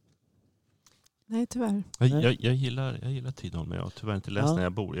läst den? Nej, tyvärr. Jag gillar Tidholm, men jag har tyvärr inte läst den.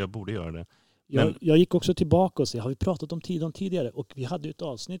 Jag borde göra det. Jag gick också tillbaka och se, har vi pratat om Tidholm tidigare? Och vi hade ett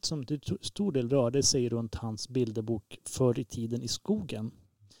avsnitt som till stor del rörde sig runt hans bilderbok Förr i tiden i skogen.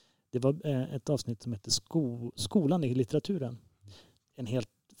 Det var ett avsnitt som hette Skolan i litteraturen. En helt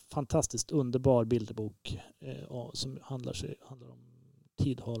fantastiskt underbar bilderbok som handlar om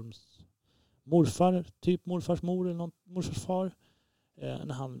Tidholms morfar, typ morfars mor eller någon morfars far,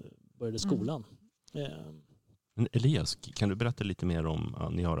 när han började skolan. Elias, kan du berätta lite mer om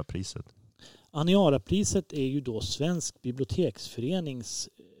Aniara-priset? Aniara-priset är ju då ett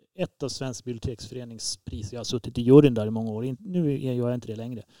av Svensk biblioteksförenings pris. Jag har suttit i juryn där i många år. Nu gör jag inte det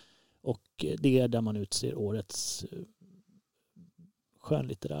längre. Och det är där man utser årets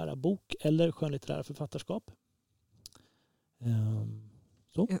skönlitterära bok eller skönlitterära författarskap.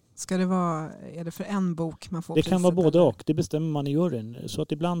 Så. Är det för en bok man får Det kan priset, vara både eller? och. Det bestämmer man i juryn. Så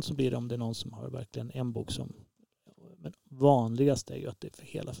att ibland så blir det om det är någon som har verkligen en bok som... Men vanligast är ju att det är för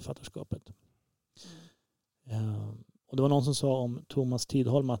hela författarskapet. Och det var någon som sa om Thomas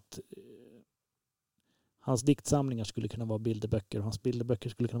Tidholm att hans diktsamlingar skulle kunna vara bilderböcker och hans bilderböcker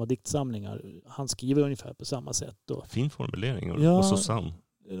skulle kunna vara diktsamlingar. Han skriver ungefär på samma sätt. Och, Fin formulering och, Ja. och så sann.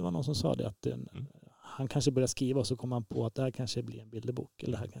 det var någon som sa det att han kanske börjar skriva och så kommer han på att det här kanske blir en bilderbok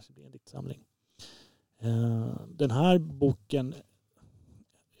eller det här kanske blir en diktsamling. Den här boken,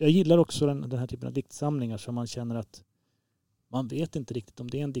 jag gillar också den här typen av diktsamlingar som man känner att man vet inte riktigt om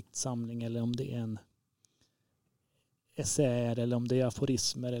det är en diktsamling eller om det är en essäer eller om det är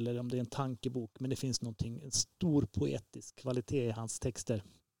aforismer eller om det är en tankebok, men det finns en stor poetisk kvalitet i hans texter.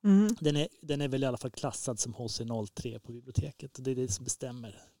 Mm. Den är väl i alla fall klassad som HC03 på biblioteket. Det är det som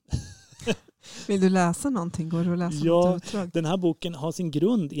bestämmer. Vill du läsa någonting? Går du att läsa Ja, något utdrag? Den här boken har sin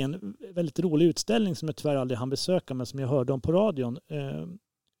grund i en väldigt rolig utställning som jag tyvärr aldrig hann besöka men som jag hörde om på radion.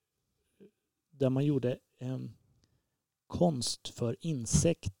 Där man gjorde konst för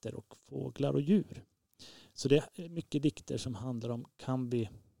insekter och fåglar och djur. Så det är mycket dikter som handlar om kan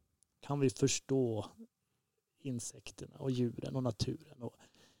vi förstå insekterna och djuren och naturen och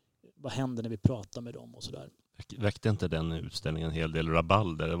vad händer när vi pratar med dem och sådär. Väckte inte den utställningen en hel del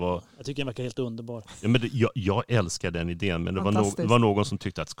rabalder? Det var... Jag tycker den verkar helt underbar. Ja, men jag älskar den idén, men det var någon som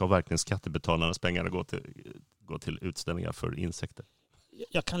tyckte att ska verkligen skattebetalarnas pengar gå till utställningar för insekter?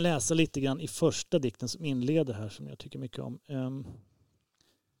 Jag kan läsa lite grann i första dikten som inleder här som jag tycker mycket om.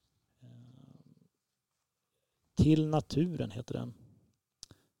 Till naturen heter den.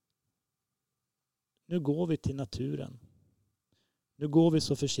 Nu går vi till naturen. Nu går vi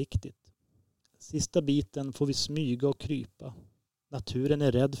så försiktigt. Sista biten får vi smyga och krypa. Naturen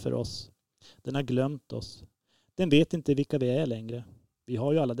är rädd för oss. Den har glömt oss. Den vet inte vilka vi är längre. Vi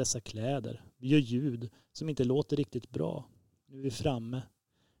har ju alla dessa kläder. Vi gör ljud som inte låter riktigt bra. Nu är vi framme.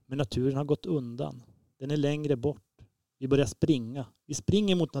 Men naturen har gått undan. Den är längre bort. Vi börjar springa. Vi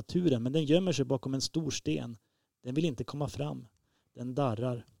springer mot naturen men den gömmer sig bakom en stor sten. Den vill inte komma fram. Den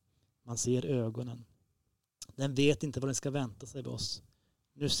darrar. Man ser ögonen. Den vet inte vad den ska vänta sig vid oss.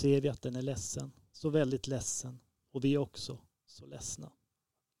 Nu ser vi att den är ledsen. Så väldigt ledsen. Och vi är också så ledsna.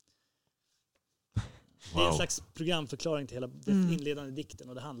 Det är en slags programförklaring till hela den inledande dikten.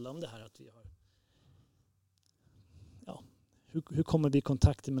 Och det handlar om det här att vi har... Ja, hur kommer vi i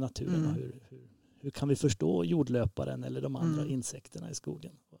kontakt med naturen? Och hur kan vi förstå jordlöparen eller de andra insekterna i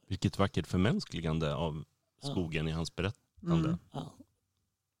skogen? Vilket vackert förmänskligande av skogen i hans berättande. Ja.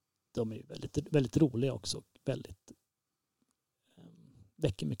 De är ju väldigt, väldigt roliga också. Väldigt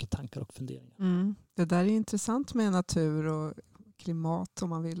väcker mycket tankar och funderingar. Det där är intressant med natur och klimat om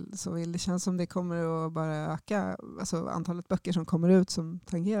man vill. Det känns som det kommer att bara öka, alltså antalet böcker som kommer ut som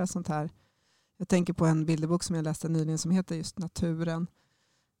tangerar sånt här. Jag tänker på en bilderbok som jag läste nyligen som heter just Naturen,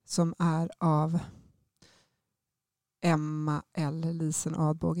 som är av Emma eller Lisen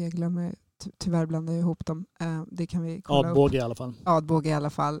Adbåge. Jag glömmer, tyvärr blandar jag ihop dem. Det kan vi kolla Adbåge upp. i alla fall. Adbåge i alla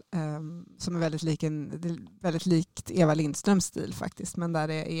fall. Som är väldigt likt Eva Lindströms stil faktiskt. Men där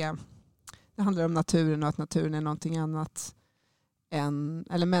det handlar om naturen och att naturen är någonting annat än,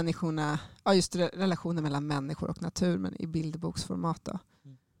 eller människorna, ja just relationen mellan människor och natur, men i bilderboksformat då.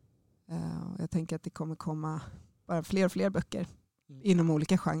 Jag tänker att det kommer komma bara fler och fler böcker inom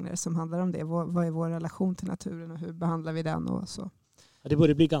olika genrer som handlar om det. Vad är vår relation till naturen och hur behandlar vi den och så. Ja, det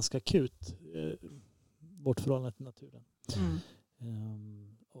börjar bli ganska akut, vårt förhållande till naturen.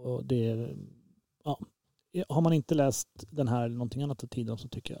 Och det, ja, har man inte läst den här eller någonting annat av tiden så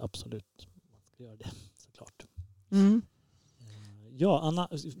tycker jag absolut man ska göra det, såklart. Ja, Anna,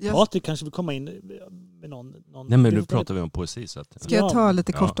 Patrik kanske vill komma in med någon... Nej, men nu pratar vi om poesi. Så att, ska jag ta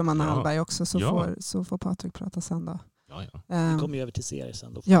lite kort om Anna Hallberg också så får Patrik prata sen då. Vi kommer ju över till serier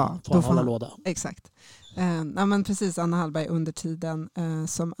sen. Då får han hålla låda. Exakt. Men precis, Anna Hallberg under tiden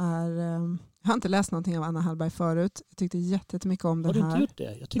som är... jag har inte läst någonting av Anna Hallberg förut. Jag tyckte jättemycket om den här. Har du inte gjort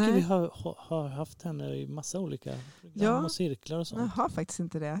det? Jag tycker vi har haft henne i massa olika program och cirklar och sånt. Jag har faktiskt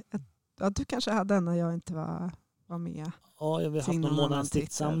inte det. Du kanske hade den när jag inte var med. Ja, jag har haft någon månads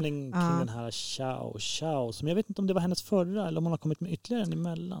diktsamling kring den här Ciao, som jag vet inte om det var hennes förra eller om hon har kommit med ytterligare en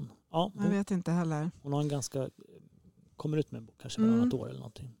emellan. Ja, jag vet inte heller. Hon har kommer ut med en bok kanske varannat år eller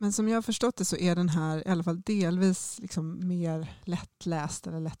någonting. Men som jag har förstått det så är den här i alla fall delvis liksom mer lättläst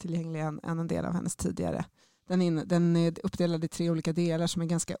eller lättillgänglig än en del av hennes tidigare. Den är uppdelad i 3 olika delar som är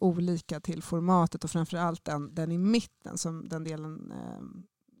ganska olika till formatet och framförallt den i mitten, som den delen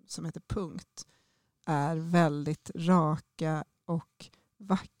som heter punkt, är väldigt raka och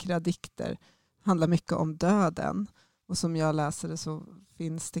vackra dikter. Handlar mycket om döden Och som jag läser det så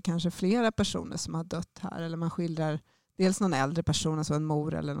finns det kanske flera personer som har dött här. Eller man skildrar dels någon äldre person, alltså en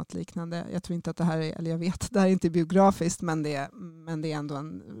mor eller något liknande. Jag tror inte att det här är, eller jag vet, det här är inte biografiskt, men det är ändå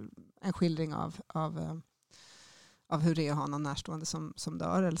en skildring av hur det är att ha någon närstående som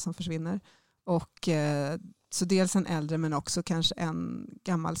dör eller som försvinner. Och så dels en äldre men också kanske en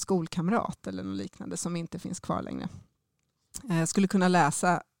gammal skolkamrat eller något liknande som inte finns kvar längre. Jag skulle kunna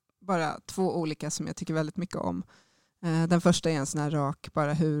läsa bara 2 olika som jag tycker väldigt mycket om. Den första är en sån här rak,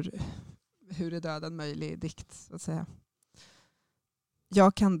 bara hur är döden möjlig dikt, så att säga.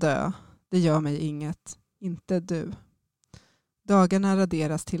 Jag kan dö, det gör mig inget, inte du. Dagarna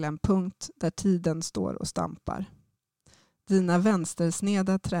raderas till en punkt där tiden står och stampar. Dina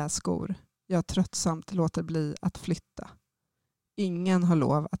vänstersneda träskor, jag tröttsamt låter bli att flytta. Ingen har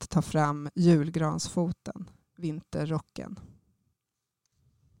lov att ta fram julgransfoten, vinterrocken.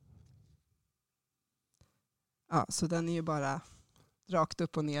 Ja, så den är ju bara rakt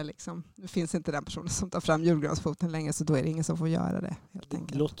upp och ner liksom. Nu finns inte den personen som tar fram julgransfoten längre, så då är det ingen som får göra det helt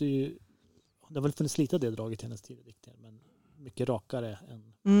enkelt. Det låter ju, det har väl funnits lite av det draget i hennes tidigare dikter, men mycket rakare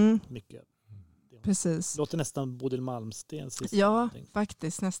än mycket. Precis. Det låter nästan Bodil Malmstens sista. Ja, någonting.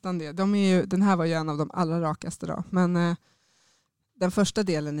 faktiskt nästan det. Den här var ju en av de allra rakaste då. Men den första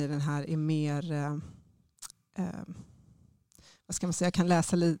delen i den här är mer vad ska man säga, jag kan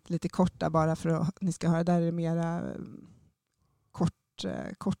läsa lite korta bara för att ni ska höra. Där är det mera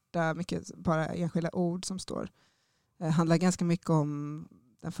korta, mycket bara enskilda ord som står. Handlar ganska mycket om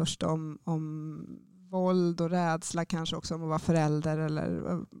den första om våld och rädsla, kanske också om att vara förälder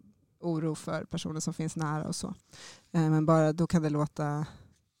eller oro för personer som finns nära och så. Men bara då kan det låta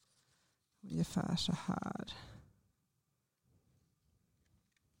ungefär så här.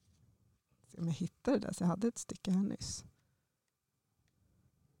 Om jag hittar det där, så jag hade ett stycke här nyss.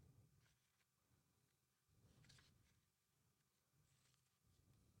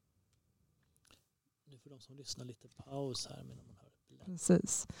 Nu får de som lyssnar lite paus här medan man hör det.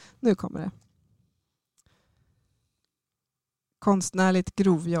 Precis, nu kommer det. Konstnärligt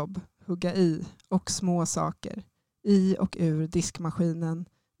grovjobb, hugga i och små saker. I och ur diskmaskinen,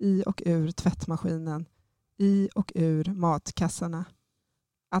 i och ur tvättmaskinen, i och ur matkassarna.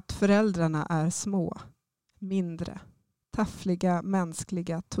 Att föräldrarna är små, mindre, taffliga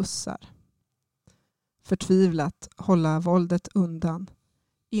mänskliga tussar. Förtvivlat hålla våldet undan,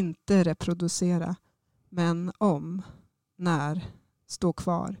 inte reproducera, men om, när, stå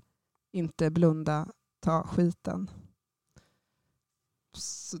kvar, inte blunda, ta skiten.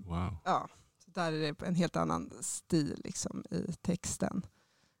 Så, Wow. Ja, så där är det en helt annan stil liksom, i texten.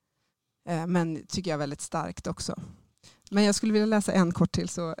 Men tycker jag väldigt starkt också. Men jag skulle vilja läsa en kort till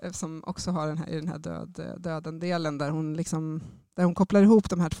som också har i den här döden-delen där hon kopplar ihop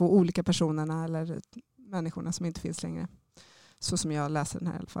de här 2 olika personerna eller människorna som inte finns längre. Så som jag läser den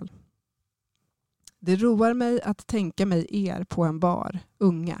här i alla fall. Det roar mig att tänka mig er på en bar,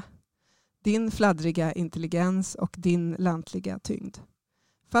 unga. Din fladdriga intelligens och din lantliga tyngd.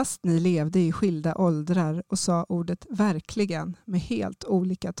 Fast ni levde i skilda åldrar och sa ordet verkligen med helt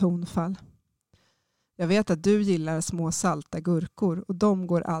olika tonfall. Jag vet att du gillar små salta gurkor och de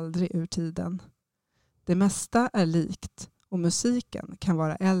går aldrig ur tiden. Det mesta är likt och musiken kan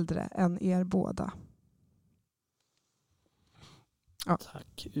vara äldre än er båda. Ja.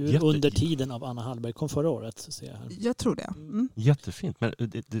 Tack. Under tiden av Anna Hallberg kom förra året, så ser jag här. Jag tror det. Mm. Jättefint, men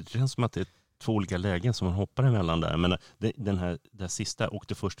det känns som att det är 2 olika lägen som man hoppar emellan där. Men det sista och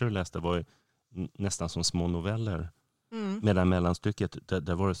det första du läste var ju nästan som små noveller. Medan mellanstycket,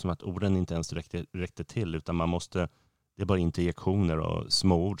 där var det som att orden inte ens räckte till, utan det är bara interjektioner och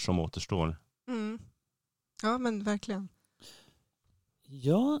små ord som återstår. Mm. Ja, men verkligen.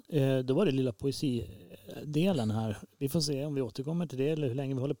 Ja, då var det lilla poesidelen här. Vi får se om vi återkommer till det eller hur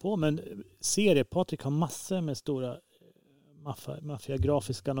länge vi håller på. Men Patrik har massor med stora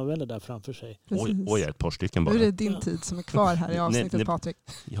maffiagrafiska noveller där framför sig. Oj, ett par stycken bara. Nu är det din tid som är kvar här i avsnittet, Patrik.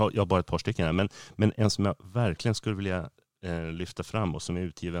 Jag har bara ett par stycken här. Men en som jag verkligen skulle vilja lyfta fram och som är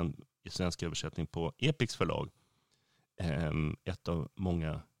utgiven i svensk översättning på Epics förlag. Ett av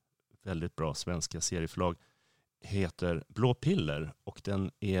många väldigt bra svenska serieförlag, heter Blå piller, och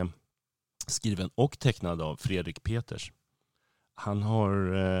den är skriven och tecknad av Fredrik Peters. Han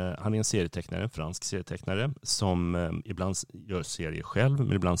är en serietecknare, en fransk serietecknare som ibland gör serier själv,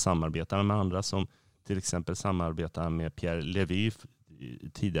 men ibland samarbetar med andra, som till exempel samarbetar med Pierre Levy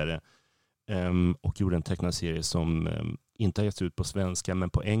tidigare och gjorde en tecknad serie som inte har getts ut på svenska men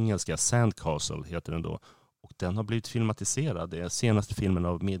på engelska. Sandcastle heter den då. Och den har blivit filmatiserad. Det är senaste filmen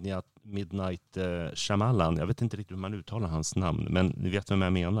av Midnight Shyamalan. Jag vet inte riktigt hur man uttalar hans namn, men ni vet vem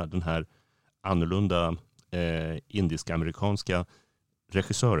jag menar. Den här annorlunda indisk-amerikanska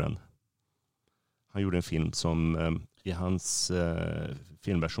regissören. Han gjorde en film som i hans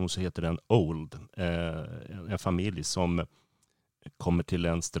filmversion så heter den Old. En familj som kommer till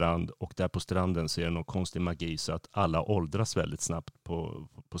en strand och där på stranden så är det någon konstig magi så att alla åldras väldigt snabbt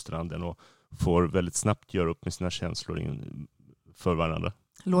på stranden och får väldigt snabbt göra upp med sina känslor för varandra.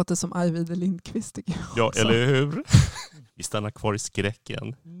 Låter som Arvid Lindqvist tycker jag. Ja, också. eller hur? Vi stannar kvar i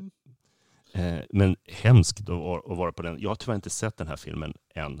skräcken. Men hemskt att vara på den. Jag har tyvärr inte sett den här filmen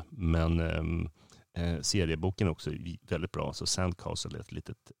än, men serieboken är också väldigt bra. Så Sandcastle är ett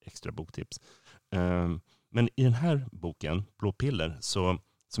litet extra boktips. Men i den här boken, Blå piller, som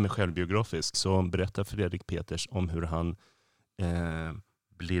är självbiografisk, så berättar Fredrik Peters om hur han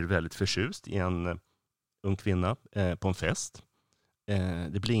blir väldigt förtjust i en ung kvinna på en fest.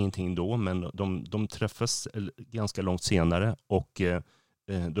 Det blir ingenting då, men de träffas ganska långt senare och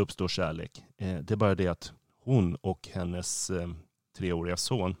det uppstår kärlek. Det är bara det att hon och hennes 3-åriga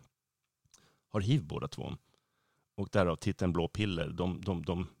son har hiv båda två. Och därav titeln Blå piller.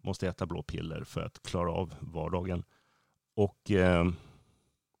 De måste äta blå piller för att klara av vardagen. Och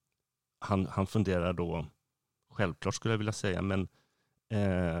han funderar då, självklart skulle jag vilja säga, men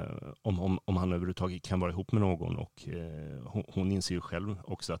om han överhuvudtaget kan vara ihop med någon. Och hon inser ju själv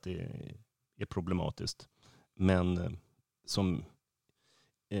också att det är problematiskt. Men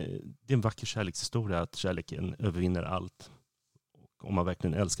det är en vacker kärlekshistoria, att kärleken övervinner allt. Och om man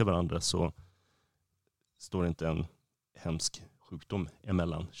verkligen älskar varandra så står det inte en hemsk sjukdom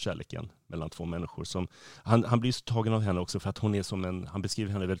emellan kärleken mellan två människor. Han blir så tagen av henne också för att hon är som han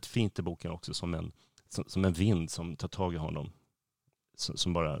beskriver henne väldigt fint i boken också som en vind som tar tag i honom.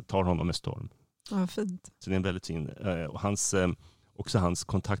 Som bara tar honom med storm. Ja, fint. Så det är en väldigt fin. Och också hans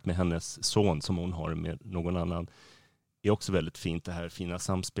kontakt med hennes son som hon har med någon annan är också väldigt fint. Det här fina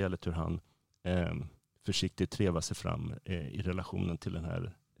samspelet, hur han försiktigt trevar sig fram i relationen till den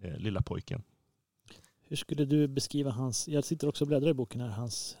här lilla pojken. Hur skulle du beskriva jag sitter också och bläddrar i boken här,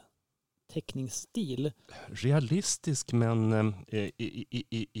 hans teckningsstil? Realistisk men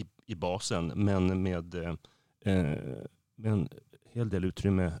i basen, men med en hel del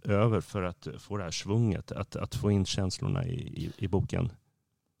utrymme över för att få det här svunget, att få in känslorna i boken.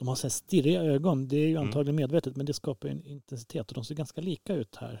 De har så här stirriga ögon, det är ju antagligen medvetet, men det skapar en intensitet och de ser ganska lika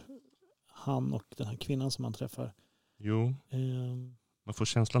ut här. Han och den här kvinnan som han träffar. Jo. Man får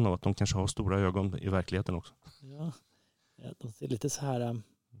känslan av att de kanske har stora ögon i verkligheten också. Ja, de ser lite så här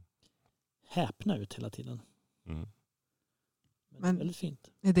häpna ut hela tiden. Men väldigt fint.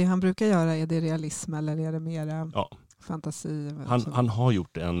 Är det han brukar göra, är det realism eller är det mer fantasi? Han har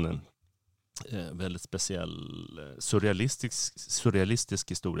gjort en väldigt speciell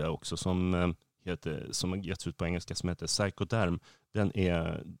surrealistisk historia också som har getts ut på engelska, som heter Psychoderm. Det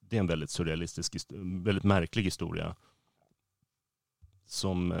är en väldigt surrealistisk, väldigt märklig historia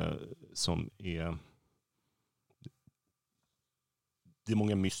som är... Det är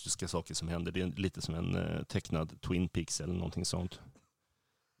många mystiska saker som händer. Det är lite som en tecknad Twin Peaks eller någonting sånt.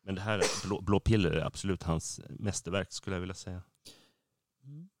 Men det här Blå piller är absolut hans mästerverk, skulle jag vilja säga.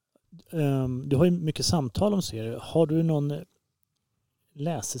 Du har ju mycket samtal om serier. Har du någon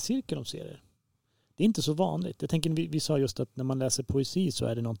läsecirkel om serier? Det är inte så vanligt. Jag tänker, vi sa just att när man läser poesi så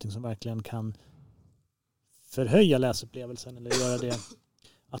är det någonting som verkligen kan förhöja läsupplevelsen eller göra det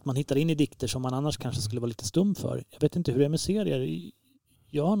att man hittar in i dikter som man annars kanske skulle vara lite stum för. Jag vet inte hur det är med serier.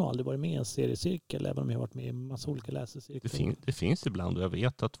 Jag har nog aldrig varit med i en seriecirkel, även om jag har varit med i en massa olika läsecirklar. Det finns ibland, och jag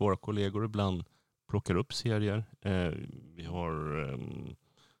vet att våra kollegor ibland plockar upp serier. Vi har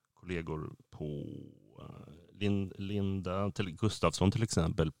kollegor på Linda Gustafsson till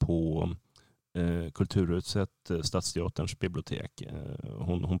exempel på Kulturhuset, Stadsteaterns bibliotek.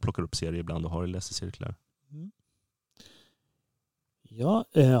 Hon plockar upp serier ibland och har läsecirklar. Ja,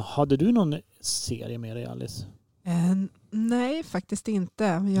 hade du någon serie med dig, Alice? Nej, faktiskt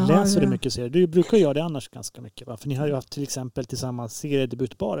inte. Läser du mycket serier? Du brukar göra det annars ganska mycket, va? För ni har ju haft till exempel tillsammans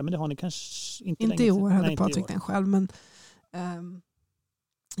seriedebutbara, men det har ni kanske inte länge sedan. Inte i år hade Patrik den själv, men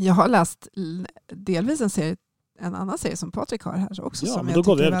jag har läst delvis en annan serie som Patrik har här också, som jag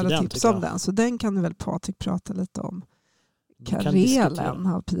tycker är väl tips om den. Så den kan väl Patrik prata lite om. Karelen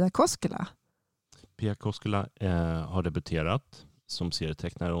av Pia Koskela. Pia Koskela har debuterat som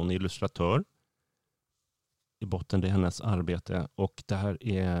serietecknare och illustratör. I botten det är hennes arbete, och det här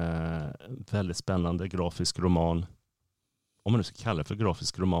är en väldigt spännande grafisk roman. Om man nu ska kalla det för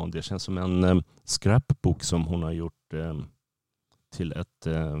grafisk roman, det känns som en scrapbok som hon har gjort till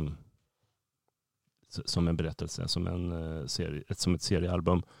som en berättelse, som ett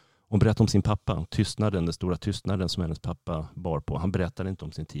seriealbum. Hon berättade om sin pappa, den stora tystnaden som hennes pappa bar på. Han berättade inte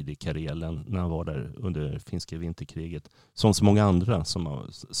om sin tid i Karelen när han var där under finska vinterkriget. Som så många andra som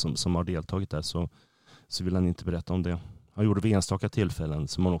har deltagit där så vill han inte berätta om det. Han gjorde vid enstaka tillfällen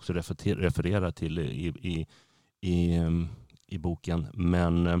som man också refererar till i boken.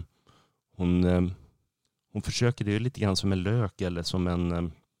 Men hon försöker, det är lite grann som en lök eller som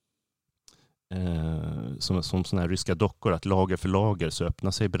en som såna här ryska dockor, att lager för lager så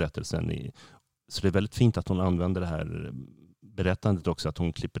öppnar sig berättelsen. Så det är väldigt fint att hon använder det här berättandet också, att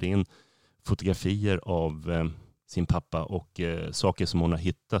hon klipper in fotografier av sin pappa och saker som hon har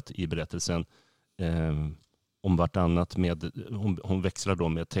hittat i berättelsen om vartannat. Hon växlar då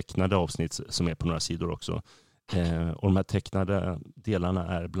med tecknade avsnitt som är på några sidor också. Och de här tecknade delarna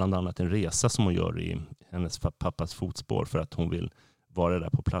är bland annat en resa som hon gör i hennes pappas fotspår för att hon vill vara där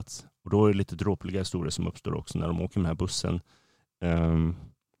på plats. Och då är det lite dråpliga historier som uppstår också när de åker med den här bussen.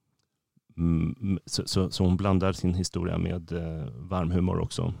 Så hon blandar sin historia med varm humor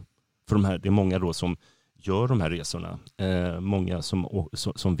också. För det är många då som gör de här resorna. Många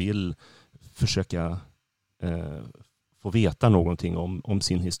som vill försöka få veta någonting om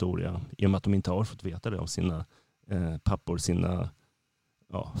sin historia. I och med att de inte har fått veta det av sina pappor, sina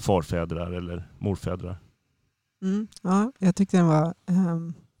farfädrar eller morfädrar. Ja, jag tyckte den var...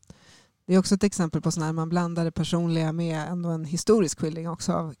 det är också ett exempel på när man blandar det personliga med ändå en historisk skildring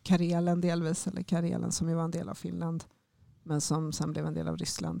också av Karelen delvis, eller Karelen som ju var en del av Finland men som sen blev en del av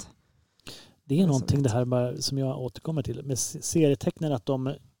Ryssland. Det är någonting det här bara, som jag återkommer till med serietecknare, att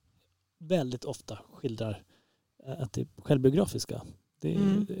de väldigt ofta skildrar att det är självbiografiska. Det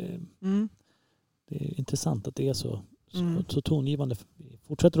är intressant att det är så tongivande.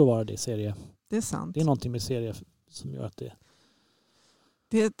 Fortsätter att vara det i serie. Det är sant. Det är någonting med serie som gör att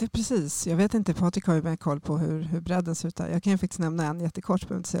det är precis. Jag vet inte, Patrik har ju med koll på hur bredden ser ut där. Jag kan ju faktiskt nämna en jättekort,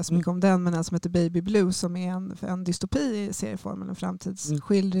 behöver inte säga så mycket om den, men en som heter Baby Blue som är en dystopi i serieformen, en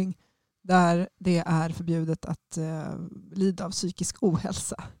framtidsskildring där det är förbjudet att lida av psykisk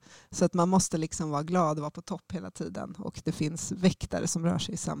ohälsa. Så att man måste liksom vara glad och vara på topp hela tiden. Och det finns väktare som rör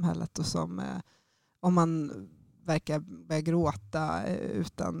sig i samhället och som om man verkar börja gråta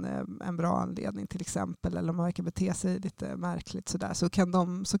utan en bra anledning till exempel, eller om man verkar bete sig lite märkligt så kan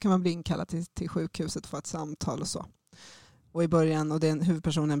man bli inkallad till sjukhuset för ett samtal och så. Och i början, och den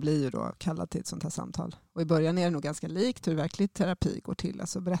huvudpersonen blir ju då kallad till ett sånt här samtal. Och i början är det nog ganska likt hur verklig terapi går till.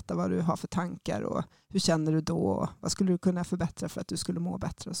 Alltså berätta vad du har för tankar och hur känner du då och vad skulle du kunna förbättra för att du skulle må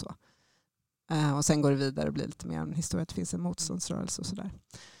bättre och så. Och sen går det vidare och blir lite mer en historia att det finns en motståndsrörelse och sådär.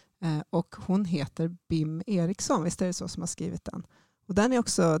 Och hon heter Bim Eriksson, visst är det så som har skrivit den. Och den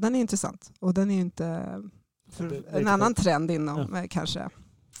är intressant. Och den är ju inte en annan trend inom kanske,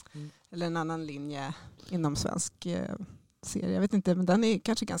 eller en annan linje inom svensk serie. Jag vet inte, men den är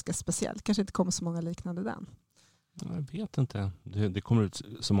kanske ganska speciell. Kanske inte kommer så många liknande den. Jag vet inte. Det kommer ut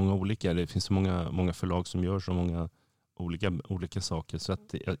så många olika. Det finns så många förlag som gör så många olika saker. Så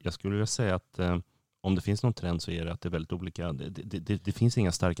att jag skulle vilja säga att om det finns någon trend så är det att det är väldigt olika. Det finns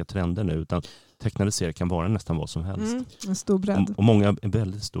inga starka trender nu, utan tecknade serier kan vara nästan vad som helst. En stor bredd. Och många är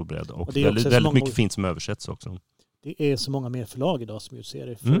väldigt stor bredd. Och det är väldigt mycket fint som översätts också. Det är så många mer förlag idag som gör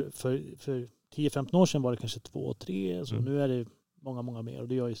serier. För 10-15 år sedan var det kanske 2-3. Så nu är det många mer. Och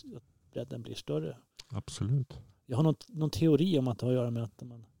det gör ju att bredden blir större. Absolut. Jag har någon teori om att det har att göra med att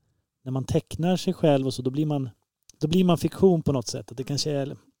när man tecknar sig själv och så, då blir man fiktion på något sätt. Att det kanske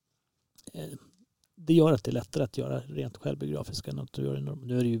är... Det gör att det är lättare att göra rent självbiografiska.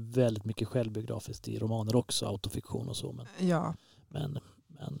 Nu är det ju väldigt mycket självbiografiskt i romaner också, autofiktion och så. Men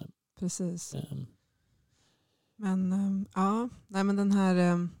precis. Men den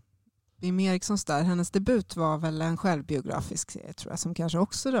här Bim Erikssons hennes debut var väl en självbiografisk serie, tror jag, som kanske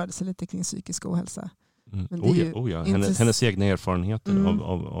också rörde sig lite kring psykisk ohälsa. Men hennes egna erfarenheter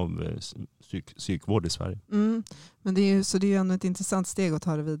av psykvård i Sverige. Men det är ju ändå ett intressant steg att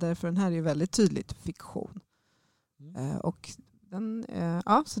ta det vidare, för den här är ju väldigt tydligt fiktion. Och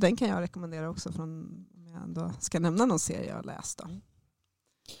så den kan jag rekommendera också, om jag ändå ska nämna någon serie jag har läst då.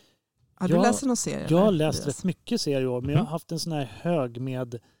 Har du läst någon serie? Jag har läst rätt mycket serier i år, men jag har haft en sån här hög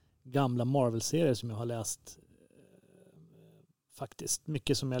med gamla Marvel-serier som jag har läst faktiskt.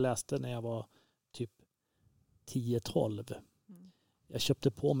 Mycket som jag läste när jag var typ 10-12. Jag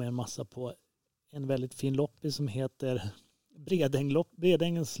köpte på mig en massa på en väldigt fin loppis som heter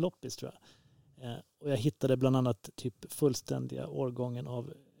Bredängens loppis, tror jag. Och jag hittade bland annat typ fullständiga årgången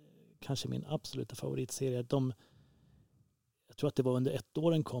av kanske min absoluta favoritserie. Jag tror att det var under ett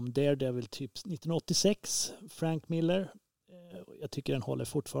år den kom. Daredevil typ 1986. Frank Miller. Jag tycker den håller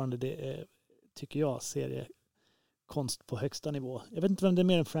fortfarande. Det är, tycker jag, konst på högsta nivå. Jag vet inte vem det är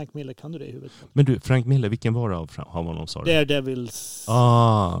mer än Frank Miller, kan du det i huvudet? Men du, Frank Miller, vilken var det av honom, sa du? Daredevils,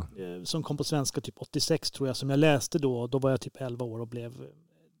 som kom på svenska typ 86 tror jag, som jag läste då. Då var jag typ 11 år och blev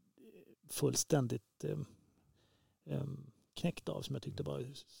fullständigt knäckt av, som jag tyckte var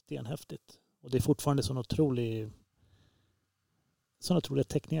stenhäftigt. Och det är fortfarande sån otroliga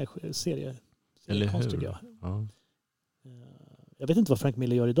teckningar, seriekonst tycker jag. Ja. Jag vet inte vad Frank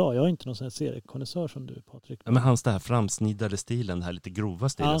Miller gör idag. Jag är inte någon sån här seriekonnässör som du, Patrik. Ja, men hans det här framsnidade stilen, den här lite grova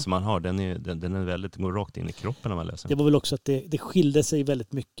stilen som han har, den är väldigt, går rakt in i kroppen när man läser. Det var väl också att det skilde sig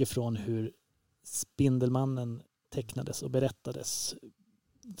väldigt mycket från hur Spindelmannen tecknades och berättades,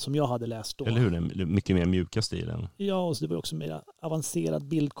 som jag hade läst då. Eller hur? Den mycket mer mjuka stilen. Ja, och så det var också mer avancerad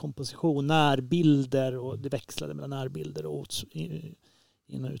bildkomposition, närbilder, och det växlade mellan närbilder och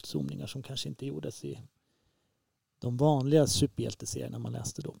in- och utzoomningar som kanske inte gjordes i de vanliga superhjälteserierna man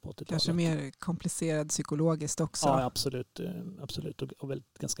läste då på 80-talet. Kanske mer komplicerad psykologiskt också. Ja, absolut. Och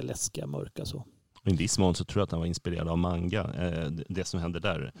väldigt ganska läskiga, mörka så. I en viss mån så tror jag att han var inspirerad av manga, det som hände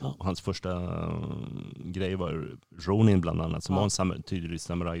där. Ja. Och hans första grej var Ronin bland annat, som var en tydlig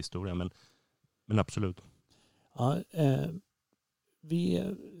samurajhistoria, men absolut. Ja,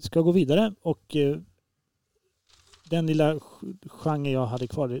 vi ska gå vidare, och den lilla genre jag hade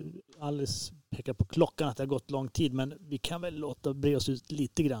kvar, Alice pekar på klockan att det har gått lång tid, men vi kan väl låta bre oss ut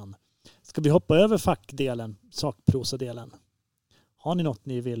lite grann. Ska vi hoppa över fackdelen, sakprosadelen? Har ni något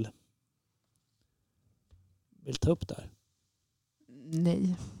ni vill ta upp där?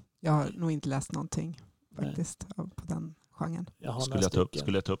 Nej, jag har nog inte läst någonting faktiskt på den genren.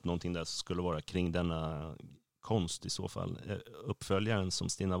 Skulle jag ta upp någonting där, så skulle det vara kring denna konst i så fall. Uppföljaren som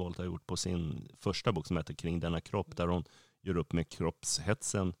Stina Wolt har gjort på sin första bok som heter Kring denna kropp, där hon gör upp med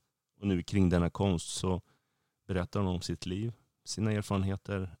kroppshetsen, och nu kring denna konst så berättar hon om sitt liv, sina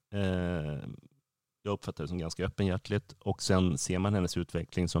erfarenheter. Jag uppfattar det som ganska öppenhjärtligt, och sen ser man hennes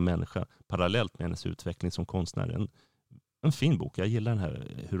utveckling som människa parallellt med hennes utveckling som konstnär. En fin bok. Jag gillar den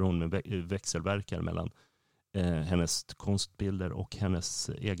här, hur hon växelverkar mellan hennes konstbilder och hennes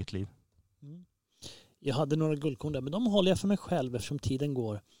eget liv. Mm. Jag hade några guldkorn där, men de håller jag för mig själv eftersom tiden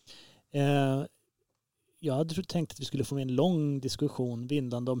går. Jag hade tänkt att vi skulle få en lång diskussion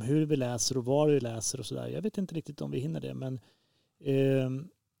vindande om hur vi läser och var vi läser och sådär. Jag vet inte riktigt om vi hinner det, men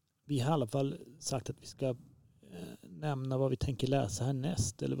vi har i alla fall sagt att vi ska nämna vad vi tänker läsa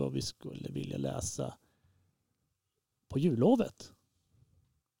härnäst, eller vad vi skulle vilja läsa på jullovet.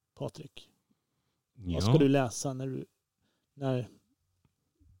 Patrik, vad ska du läsa när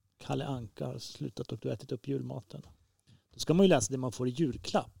Kalle Anka har slutat och du ätit upp julmaten? Då ska man ju läsa det man får i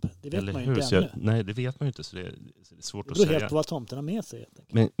julklapp. Det vet man ju inte ännu. Nej, det vet man ju inte, så det är svårt att säga. säga. Det är helt på vad tomterna med sig.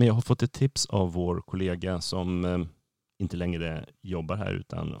 Men jag har fått ett tips av vår kollega som inte längre jobbar här,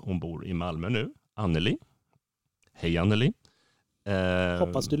 utan hon bor i Malmö nu. Anneli. Hej Anneli.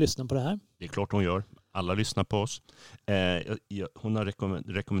 Hoppas du lyssnar på det här. Det är klart hon gör. Alla lyssnar på oss. Hon har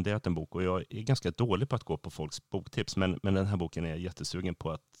rekommenderat en bok, och jag är ganska dålig på att gå på folks boktips, men den här boken är jag jättesugen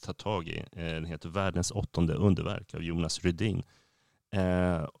på att ta tag i. Den heter Världens 8:e underverk av Jonas Rydin.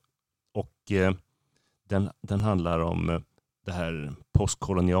 Den handlar om det här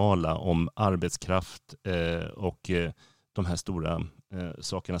postkoloniala, om arbetskraft och de här stora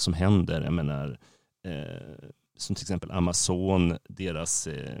sakerna som händer. Jag menar, som till exempel Amazon, deras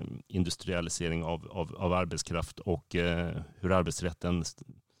industrialisering av arbetskraft, och hur arbetsrätten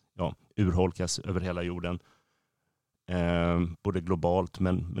urholkas över hela jorden. Både globalt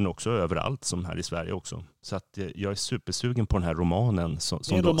men också överallt, som här i Sverige också. Så att jag är supersugen på den här romanen.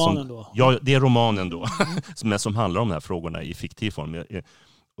 Det är romanen då? Ja, det är romanen då. Men som handlar om de här frågorna i fiktiv form.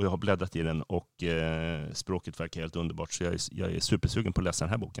 Och jag har bläddrat i den, och språket verkar helt underbart. Så jag är supersugen på att läsa den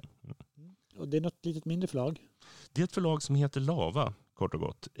här boken. Och det är något litet mindre förlag? Det är ett förlag som heter Lava, kort och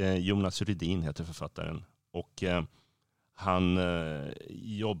gott. Jonas Rydin heter författaren. Och han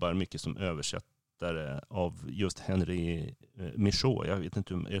jobbar mycket som översättare av just Henri Michaud. Jag vet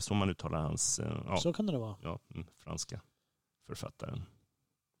inte, är det så man uttalar hans... Så kan det vara. Ja, franska författaren.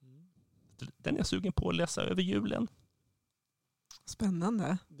 Den är jag sugen på att läsa över julen.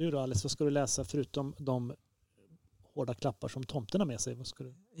 Spännande. Du då Alice, vad ska du läsa förutom de hårda klappar som tomterna med sig? Vad ska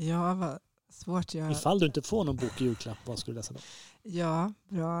du... Ja, vad svårt. Ifall du inte får någon bok i julklapp, vad ska du läsa då? Ja,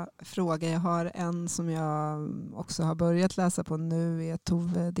 bra fråga. Jag har en som jag också har börjat läsa på nu, är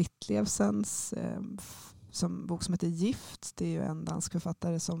Tove Ditlevsens bok som heter Gift. Det är ju en dansk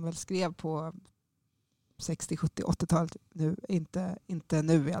författare som väl skrev på 60, 70, 80-talet. Nu, inte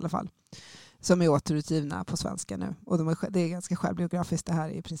nu i alla fall. Som är återutgivna på svenska nu. Och det är ganska självbiografiskt. Det här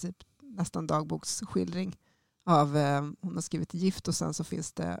är i princip nästan dagboksskildring hon har skrivit Gift, och sen så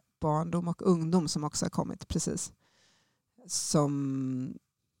finns det Barndom och ungdom som också har kommit precis. som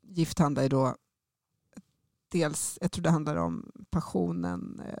Gift handlar ju då dels, jag tror det handlar om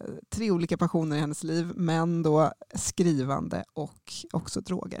passionen, 3 olika passioner i hennes liv, men då skrivande och också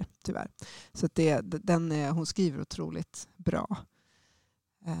droger, tyvärr. Så att hon skriver otroligt bra.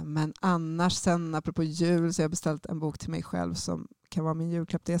 Men annars sen, apropå jul, så har jag beställt en bok till mig själv som kan vara min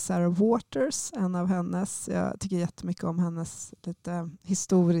julklapp. Det är Sarah Waters, en av hennes. Jag tycker jättemycket om hennes lite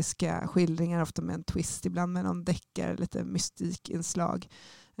historiska skildringar, ofta med en twist, ibland med någon deckare, lite mystikinslag.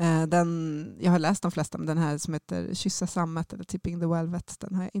 Jag har läst de flesta, men den här som heter Kyssa sammet eller Tipping the Velvet,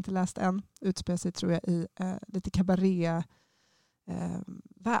 den har jag inte läst än. Utspelar sig, tror jag, i lite kabaré-värld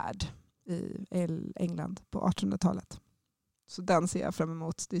i England på 1800-talet. Så den ser jag fram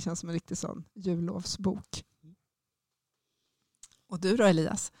emot. Det känns som en riktig sån jullovsbok. Och du då,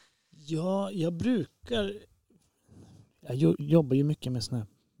 Elias? Ja, jag jobbar ju mycket med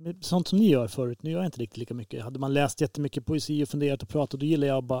sånt som ni gör förut. Nu gör jag inte riktigt lika mycket. Hade man läst jättemycket poesi och funderat och pratat, då gillar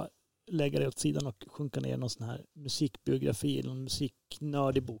jag bara lägga det åt sidan och sjunka ner någon sån här musikbiografi eller någon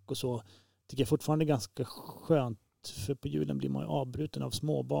musiknördig bok och så. Tycker jag fortfarande är ganska skönt, för på julen blir man ju avbruten av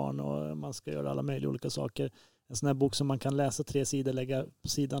småbarn och man ska göra alla möjliga olika saker. En sån här bok som man kan läsa 3 sidor, lägga på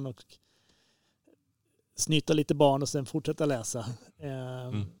sidan och snyta lite barn och sen fortsätta läsa.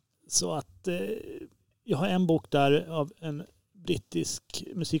 Så att jag har en bok där av en brittisk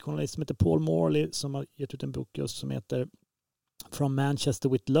musikjournalist som heter Paul Morley, som har gett ut en bok just som heter From Manchester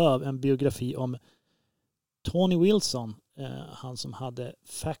with Love, en biografi om Tony Wilson, han som hade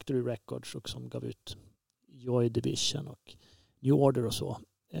Factory Records och som gav ut Joy Division och New Order och så,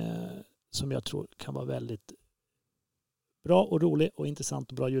 som jag tror kan vara väldigt bra och rolig och intressant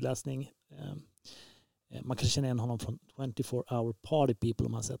och bra julläsning. Man kan känna igen honom från 24 Hour Party People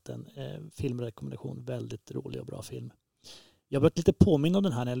om man har sett en filmrekommendation. Väldigt rolig och bra film. Jag blev lite påminn om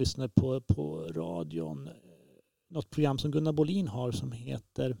den här när jag lyssnade på radion. Något program som Gunnar Bolin har som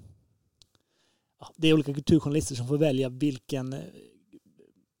heter... Det är olika kulturjournalister som får välja vilken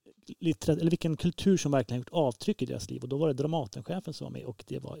kultur som verkligen har gjort avtryck i deras liv. Och då var det Dramatenchefen som var med och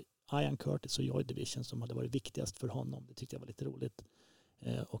det var Ian Curtis och Joy Division som hade varit viktigast för honom. Det tyckte jag var lite roligt.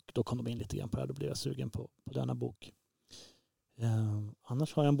 Och då kom de in lite grann på det här. Då blev jag sugen på denna bok.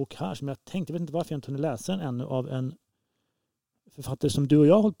 Annars har jag en bok här som jag vet inte varför jag inte kunde läsa den ännu, av en författare som du och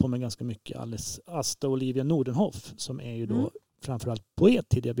jag har hållit på med ganska mycket, Alice Asta Olivia Nordenhoff, som är ju då framförallt poet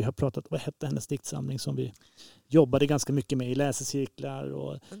tidigare. Vi har pratat, vad hette hennes diktsamling som vi jobbade ganska mycket med i läsecirklar?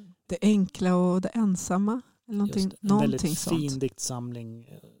 Och Det enkla och det ensamma. Eller någonting, en väldigt fin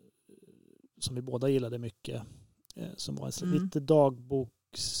diktsamling som vi båda gillade mycket. Som var lite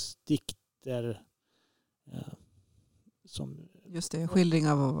dagboksdikter. Som, just det, skildring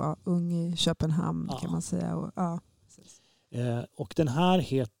av att vara ung i Köpenhamn kan man säga. Och den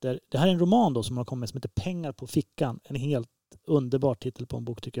här det här är en roman då som har kommit som heter Pengar på fickan. En helt underbar titel på en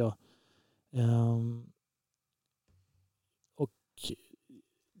bok tycker jag. Och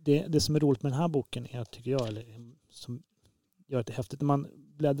det som är roligt med den här boken är, tycker jag, eller som gör det häftigt, när man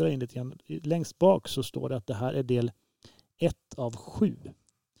bläddrar in lite grann, längst bak så står det att det här är del 1 av 7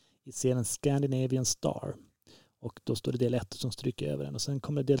 i serien Scandinavian Star. Och då står det del 1 som stryker över den. Och sen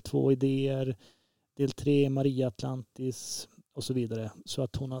kommer del 2 idéer, del 3 Maria Atlantis och så vidare. Så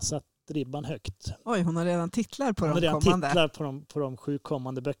att hon har satt ribban högt. Oj, hon har redan titlar på de kommande. Hon har redan titlar på de 7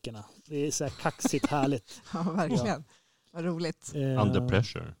 kommande böckerna. Det är så här kaxigt härligt. Ja, verkligen. Vad roligt. Under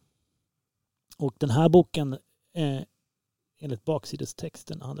pressure. Och den här boken, enligt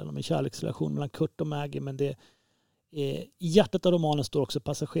baksidestexten, handlar om en kärleksrelation mellan Kurt och Maggie, men det i hjärtat av romanen står också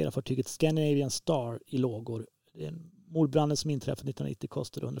passagerarfartyget Scandinavian Star i lågor. Det är en mordbranden som inträffade 1990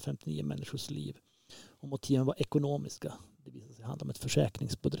 kostade 159 människors liv. Och motiven var ekonomiska. Det visade sig handla om ett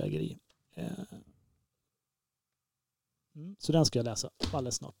försäkringsbedrägeri. Så den ska jag läsa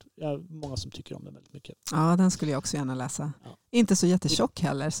alldeles snart. Jag har många som tycker om den väldigt mycket. Ja, den skulle jag också gärna läsa. Ja. Inte så jättetjock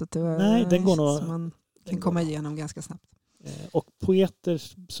heller. Så att nej, den går nog... Man kan komma igenom ganska snabbt. Och poeter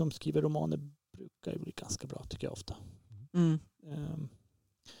som skriver romaner brukar ju bli ganska bra, tycker jag ofta.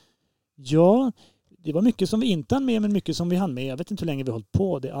 Ja, det var mycket som vi inte hann med, men mycket som vi hann med. Jag vet inte hur länge vi har hållit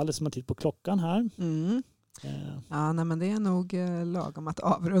på. Det är alldeles som att titta på klockan här. Ja, nej, men det är nog lagom att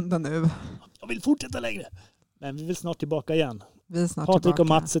avrunda nu. Jag vill fortsätta längre. Men vi vill snart tillbaka igen. Vi är snart Patrik tillbaka. och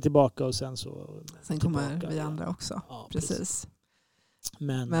Mats är tillbaka och sen så... Sen kommer vi andra också. Ja, precis.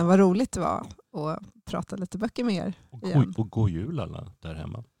 Men vad roligt det var att prata lite böcker med er igen. Och god jul alla där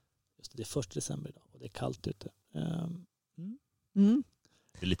hemma. Just det är 1 december idag och det är kallt ute.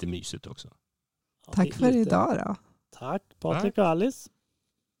 Det är lite mysigt också. Ja, tack för idag då. Tack Patrik och Alice.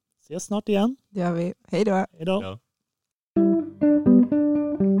 Ses snart igen. Det gör vi. Hej då. Hej då. Ja.